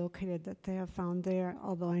are relocated that they have found there,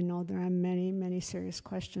 although I know there are many, many serious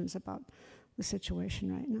questions about the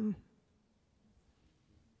situation right now.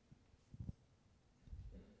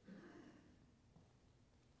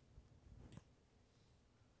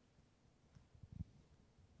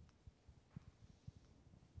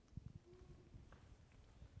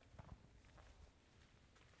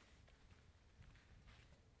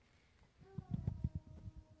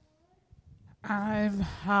 I'm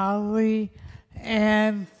Holly,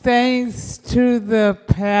 and thanks to the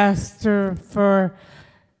pastor for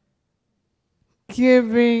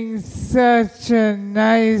giving such a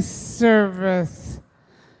nice service.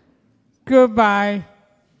 Goodbye.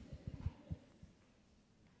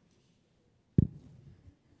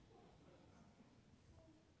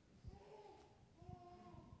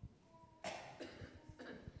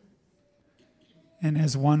 And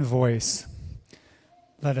as one voice,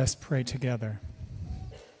 let us pray together.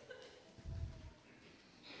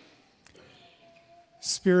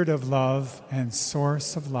 Spirit of love and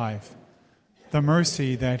source of life, the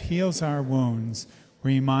mercy that heals our wounds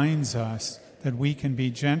reminds us that we can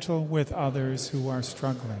be gentle with others who are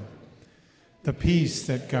struggling. The peace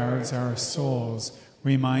that guards our souls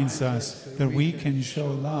reminds us that we can show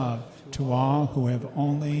love to all who have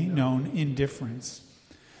only known indifference.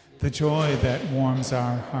 The joy that warms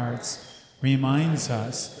our hearts reminds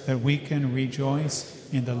us that we can rejoice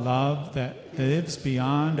in the love that lives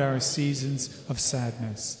beyond our seasons of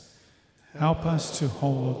sadness. Help us to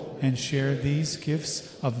hold and share these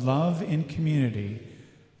gifts of love in community,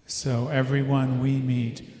 so everyone we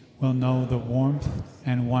meet will know the warmth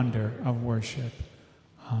and wonder of worship.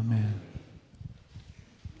 Amen.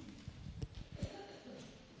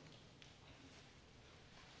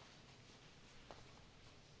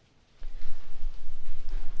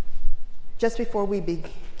 Just before we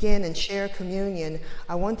begin and share communion,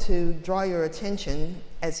 I want to draw your attention,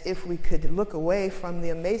 as if we could look away from the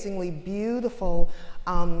amazingly beautiful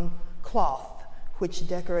cloth which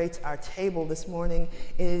decorates our table this morning.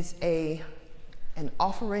 It is an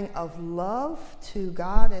offering of love to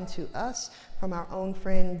God and to us from our own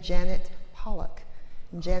friend Janet Pollock.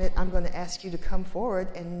 And Janet, I'm going to ask you to come forward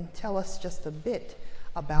and tell us just a bit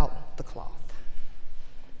about the cloth.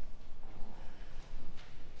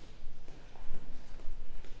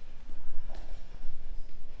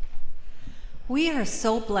 We are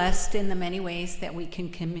so blessed in the many ways that we can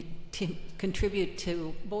contribute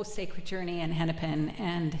to both Sacred Journey and Hennepin.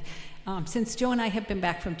 And since Joe and I have been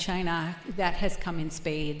back from China, that has come in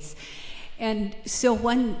spades. And so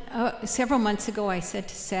several months ago, I said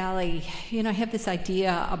to Sally, I have this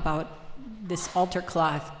idea about this altar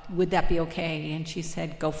cloth. Would that be okay? And she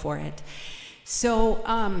said, go for it. So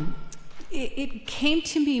it came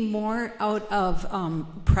to me more out of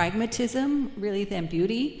pragmatism, really, than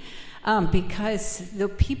beauty, because the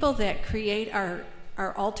people that create our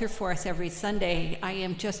altar for us every Sunday, I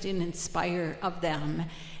am just in inspire of them.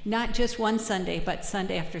 Not just one Sunday, but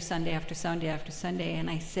Sunday after Sunday after Sunday after Sunday. And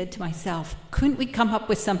I said to myself, couldn't we come up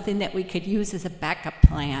with something that we could use as a backup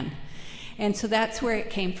plan? And so that's where it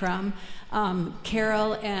came from.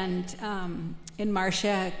 Carol and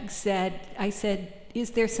Marcia I said, is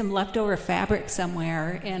there some leftover fabric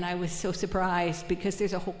somewhere? And I was so surprised because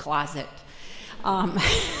there's a whole closet.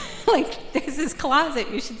 Like, there's this closet,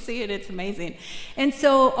 you should see it, it's amazing. And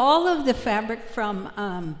so all of the fabric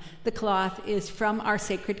from the cloth is from our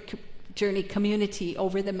Sacred Journey community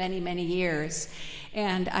over the many, many years.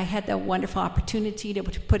 And I had the wonderful opportunity to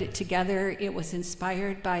put it together. It was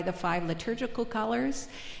inspired by the 5 liturgical colors.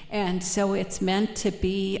 And so it's meant to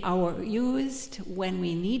be used when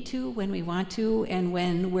we need to, when we want to, and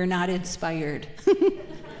when we're not inspired.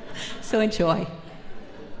 So enjoy.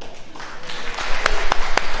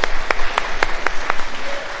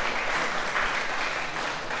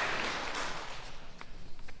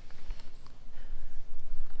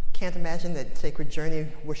 Can't imagine that Sacred Journey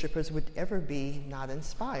worshipers would ever be not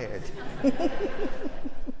inspired.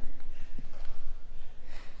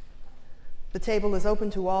 The table is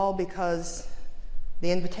open to all because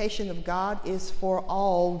the invitation of God is for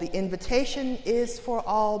all. The invitation is for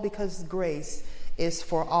all because grace is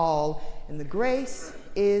for all. And the grace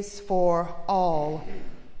is for all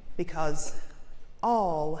because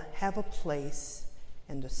all have a place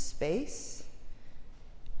and a space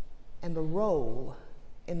and a role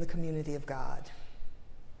in the community of God.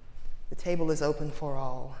 The table is open for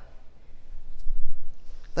all.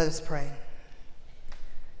 Let us pray.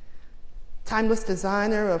 Timeless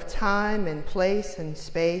designer of time and place and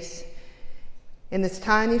space, in this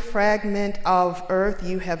tiny fragment of earth,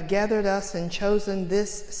 you have gathered us and chosen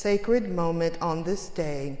this sacred moment on this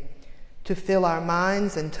day to fill our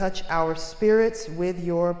minds and touch our spirits with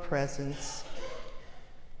your presence.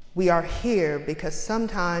 We are here because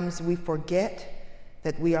sometimes we forget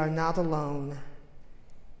that we are not alone.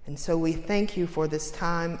 And so we thank you for this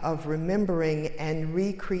time of remembering and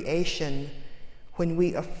recreation when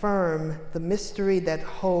we affirm the mystery that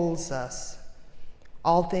holds us.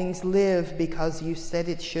 All things live because you said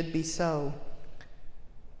it should be so.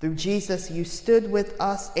 Through Jesus, you stood with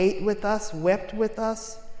us, ate with us, wept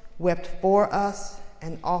for us,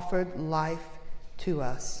 and offered life to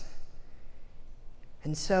us.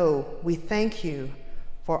 And so we thank you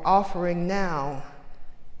for offering now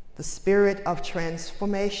the spirit of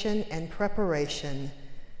transformation and preparation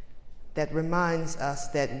that reminds us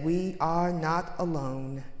that we are not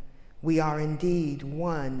alone. We are indeed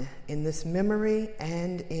one in this memory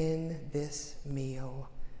and in this meal.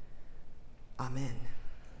 Amen.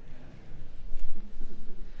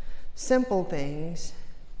 Simple things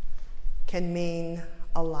can mean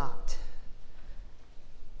a lot.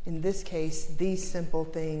 In this case, these simple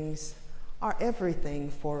things are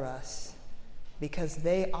everything for us, because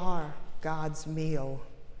they are God's meal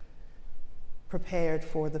prepared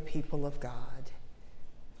for the people of God.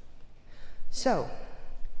 So,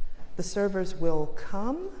 the servers will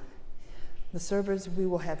come. We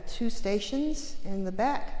will have 2 stations in the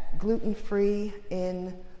back, gluten-free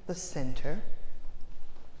in the center.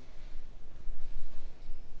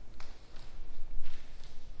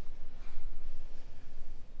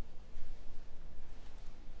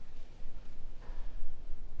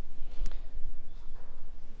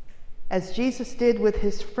 As Jesus did with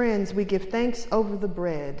his friends, we give thanks over the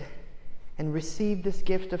bread and receive this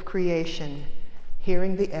gift of creation,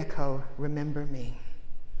 hearing the echo, remember me.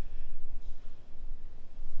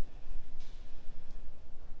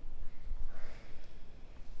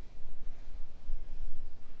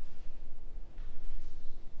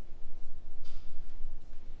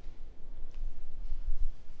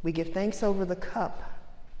 We give thanks over the cup,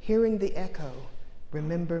 hearing the echo,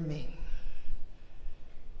 remember me.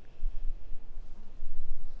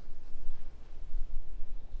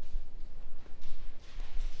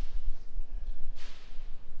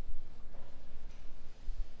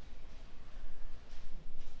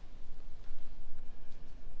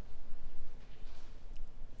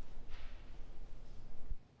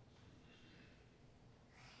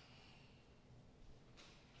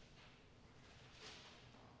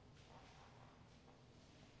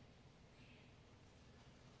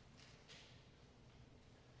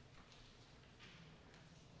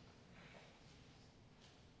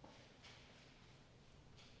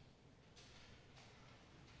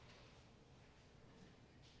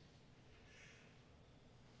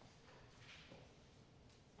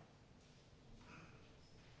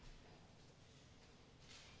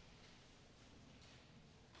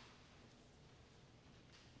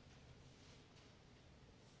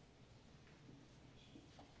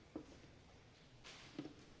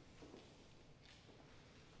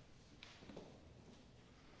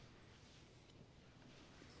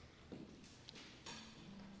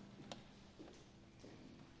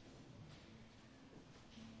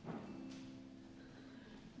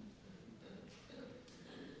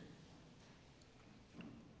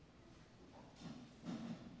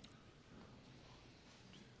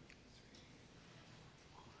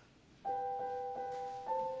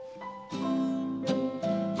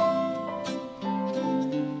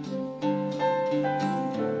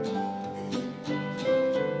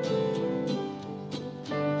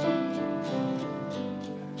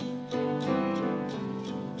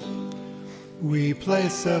 we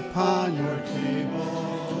place upon your table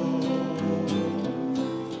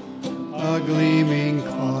a gleaming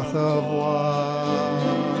cloth of white,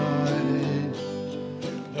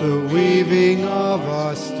 the weaving of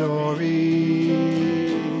our stories,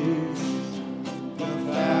 the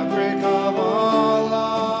fabric of our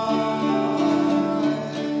lives,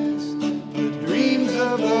 the dreams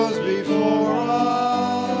of those before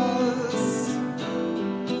us,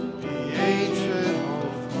 the ancient hope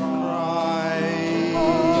of Christ,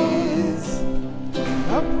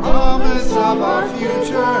 the promise of our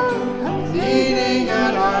future, leading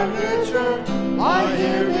and our nurture, lie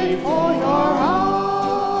here before your eyes.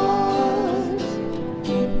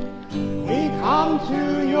 We come to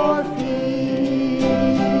your feast.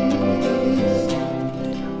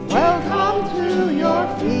 Welcome to your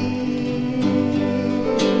feast.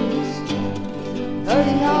 The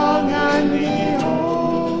young and the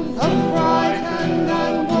old, the frightened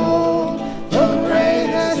and bold, the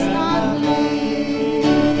greatest and least.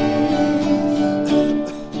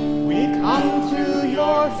 We come to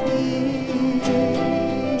your feast.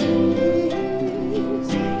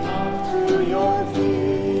 We come to your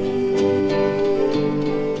feast.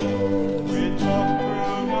 With the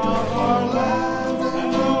fruit of our land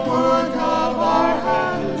and the work of our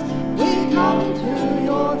hands, we come to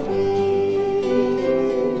your feast.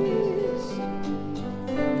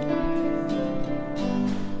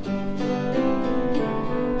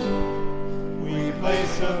 We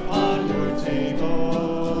place upon your table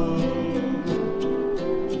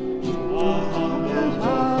a humble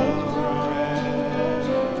loaf of bread,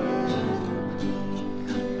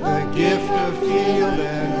 the gift of field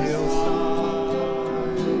and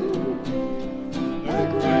hillside, the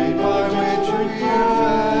grain by which we are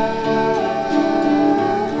fed.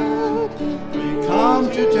 We come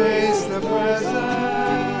to taste the presence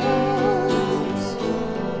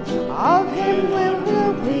of Him will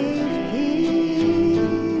we feed,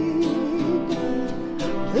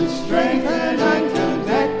 to strengthen and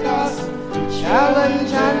connect us,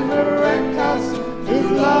 challenge and direct us, His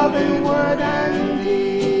love in word and deed.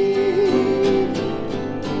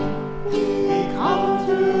 We come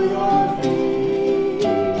to your feet.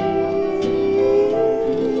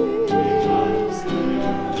 We come to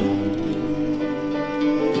your feet.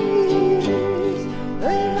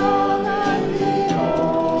 The young and the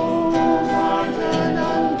old, frightened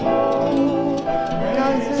and bold,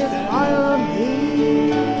 does His fire meet.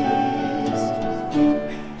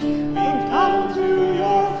 We come to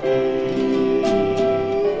your feet.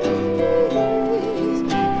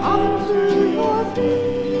 We come to your feet.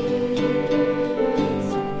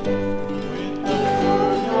 With the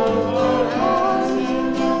work of our hands and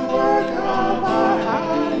the work of our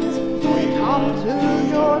hands, we come to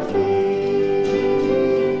your feet.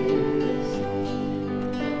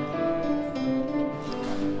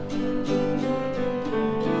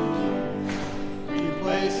 We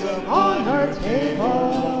place upon her table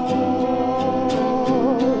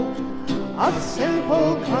a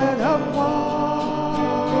simple kind of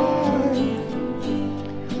wine,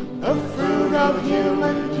 the fruit of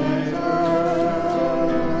human pleasures,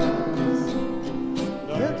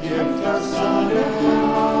 the gift of sun and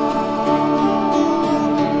wine.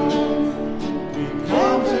 We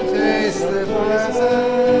come to taste the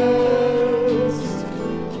presence,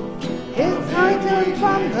 His titan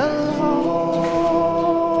from the Lord,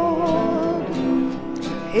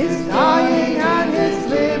 His dying and His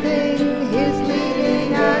living, His leading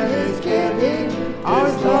and His giving, our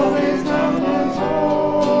soul is numbered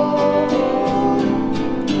whole.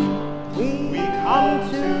 We come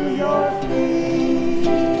to your feast.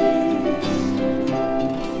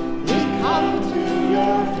 We come to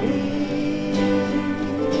your feast.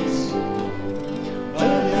 The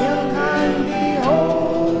young and the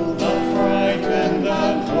old, the frightened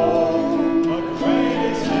and bold, the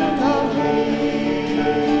greatest and the least.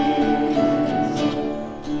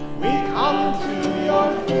 We come to your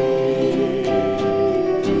feast.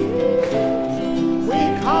 We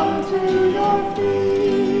come to your feast.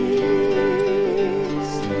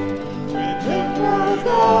 With the birth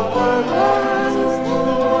of our lands, the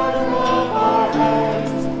work of our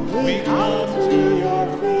hands, we come to your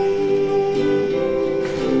feast.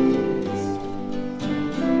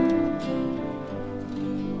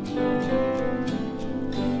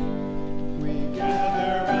 We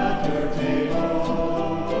gather at your table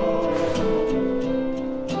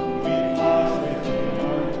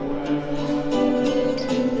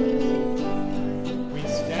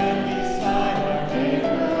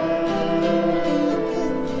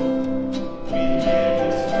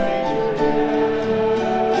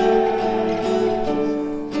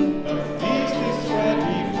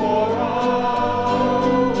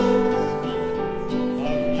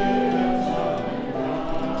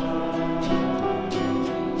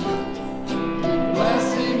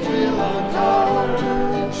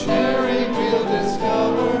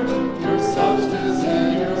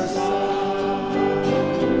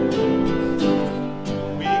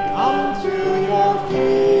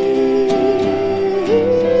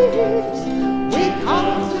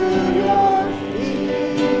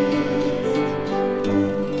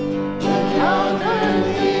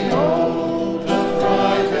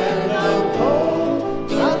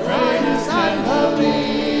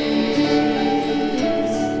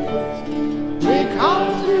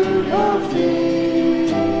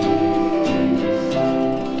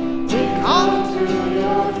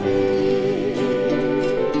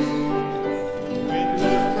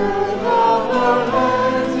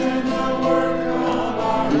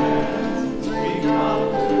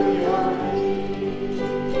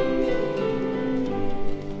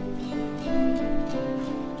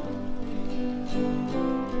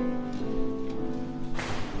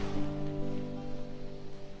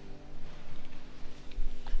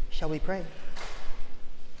Shall we pray?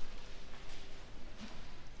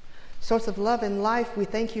 Source of love and life, we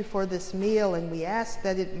thank you for this meal, and we ask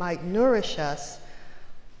that it might nourish us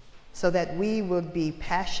so that we would be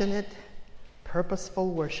passionate,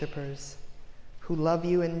 purposeful worshipers who love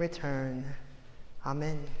you in return.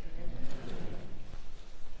 Amen.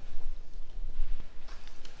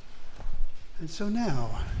 And so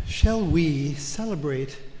now, shall we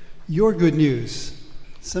celebrate your good news?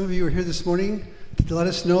 Some of you are here this morning to let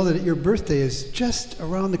us know that your birthday is just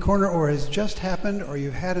around the corner, or has just happened, or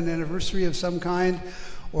you've had an anniversary of some kind,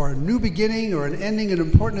 or a new beginning, or an ending, an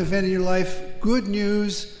important event in your life. Good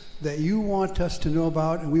news that you want us to know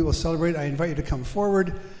about, and we will celebrate. I invite you to come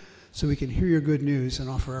forward so we can hear your good news and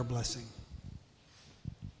offer our blessing.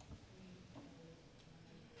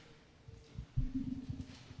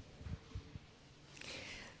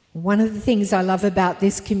 One of the things I love about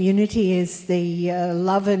this community is the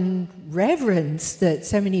love and reverence that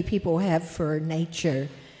so many people have for nature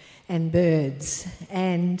and birds.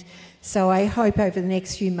 And so I hope over the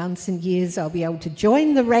next few months and years I'll be able to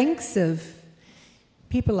join the ranks of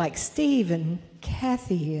people like Steve and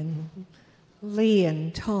Kathy and Lee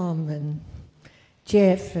and Tom and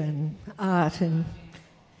Jeff and Art and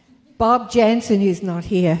Bob Jansen, who's not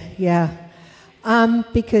here,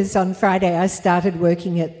 because on Friday I started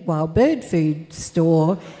working at Wild Bird Food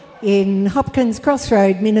Store in Hopkins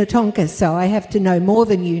Crossroad, Minnetonka, so I have to know more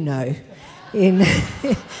than you know in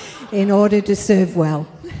order to serve well.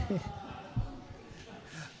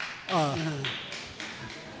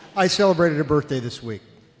 I celebrated a birthday this week.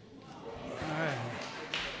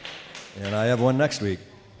 And I have one next week.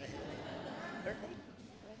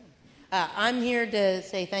 I'm here to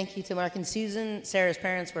say thank you to Mark and Susan. Sarah's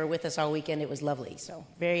parents were with us all weekend. It was lovely. So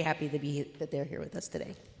very happy that they're here with us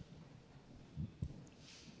today.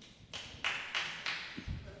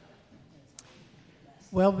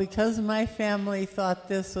 Well, because my family thought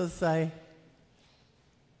this was a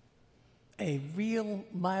real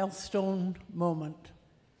milestone moment,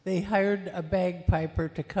 they hired a bagpiper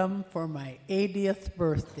to come for my 80th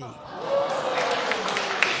birthday.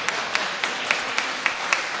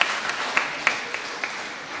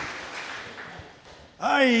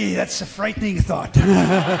 Aye, that's a frightening thought.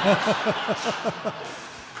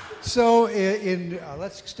 So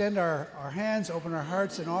let's extend our hands, open our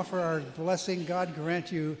hearts, and offer our blessing. God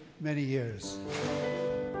grant you many years.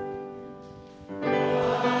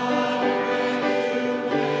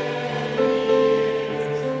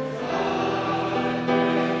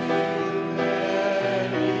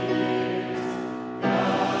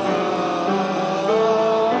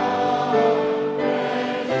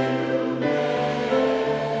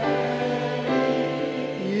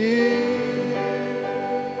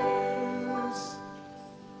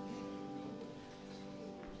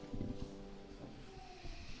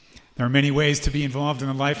 There are many ways to be involved in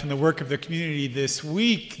the life and the work of the community this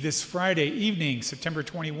week. This Friday evening, September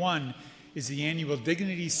 21, is the annual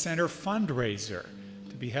Dignity Center fundraiser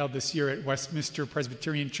to be held this year at Westminster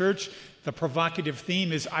Presbyterian Church. The provocative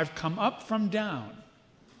theme is I've Come Up From Down.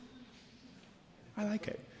 I like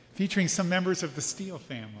it. Featuring some members of the Steele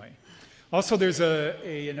family. Also, there's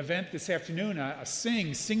an event this afternoon,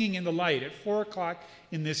 Singing in the Light at 4 o'clock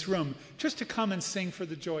in this room, just to come and sing for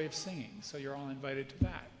the joy of singing. So you're all invited to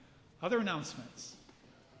that. Other announcements?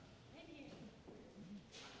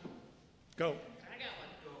 Go. I got one.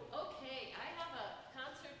 Okay, I have a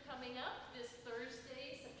concert coming up this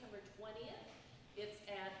Thursday, September 20th. It's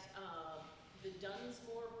at the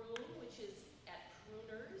Dunsmore Room, which is at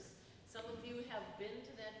Crooners. Some of you have been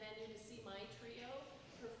to that venue to see my trio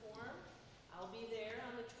perform. I'll be there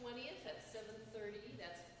on the 20th at 7:30.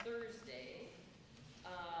 That's Thursday.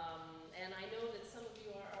 And I know that some of you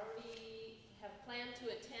are already have planned to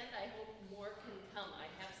attend. I hope more can come. I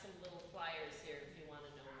have some little flyers here if you want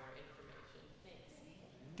to know more information. Thanks.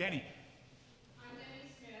 Danny. I'm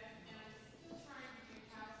Danny Smith, and I'm still trying to do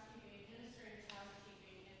housekeeping, administrative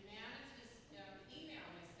housekeeping, and manage this email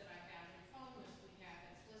list that I have and phone list we have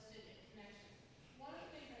that's listed in connections. One of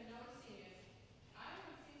the things I'm noticing is I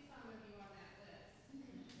don't see some of you on that list,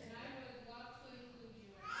 and I would love to include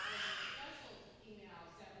you in all of the special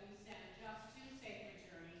emails that we send just to Sacred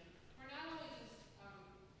Journey, for not only just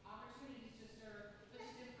opportunities to serve, but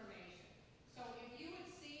just information. So if you would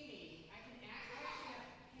see me, I actually have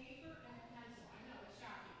paper and pencil. I know, it's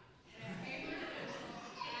shocking. I have paper and pencil,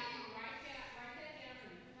 and I can write that down, and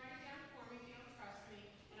you can write it down for me if you don't trust me,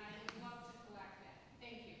 and I would love to collect that.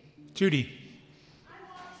 Thank you. Judy. I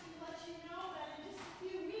want to let you know that in just a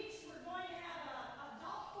few weeks we're going to have a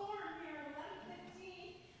adult forum here at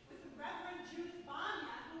 11:15 with the Reverend Judith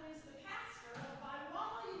Banya, who is the pastor of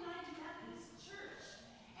Biwala United Methodist Church.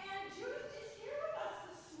 And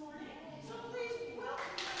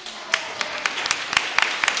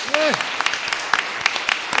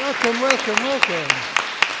Welcome, welcome, welcome.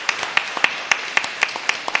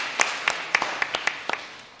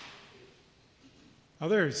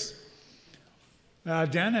 Others?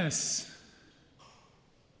 Dennis.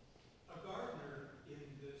 A gardener in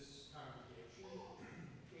this congregation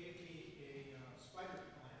gave me a spider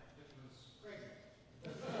plant that was pregnant.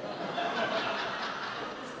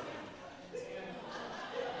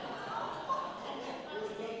 We're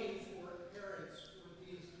looking for parents for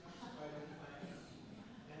these spider plants,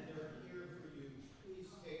 and they're here for you. Please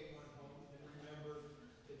take one home and remember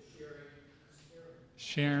that sharing is caring.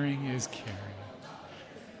 Sharing is caring.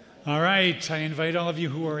 All right, I invite all of you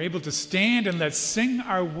who are able to stand and let's sing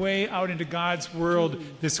our way out into God's world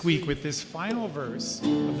this week with this final verse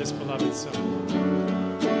of this beloved song.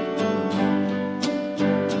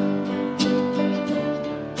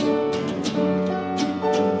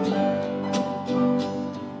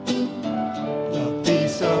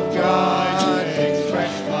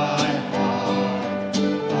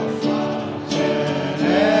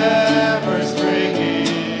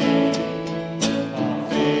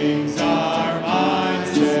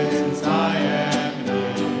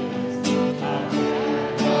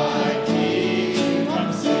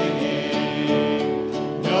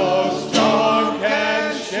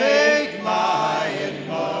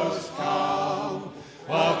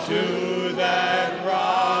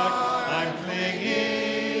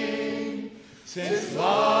 Since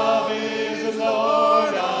love is the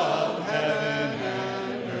Lord of heaven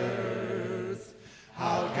and earth,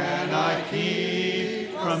 how can I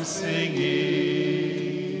keep from singing?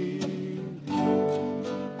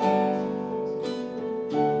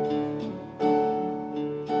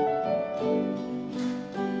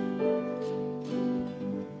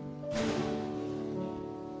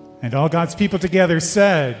 And all God's people together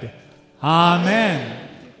said, Amen.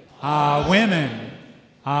 Women,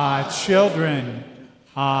 children,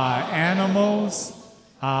 animals,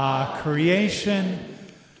 creation.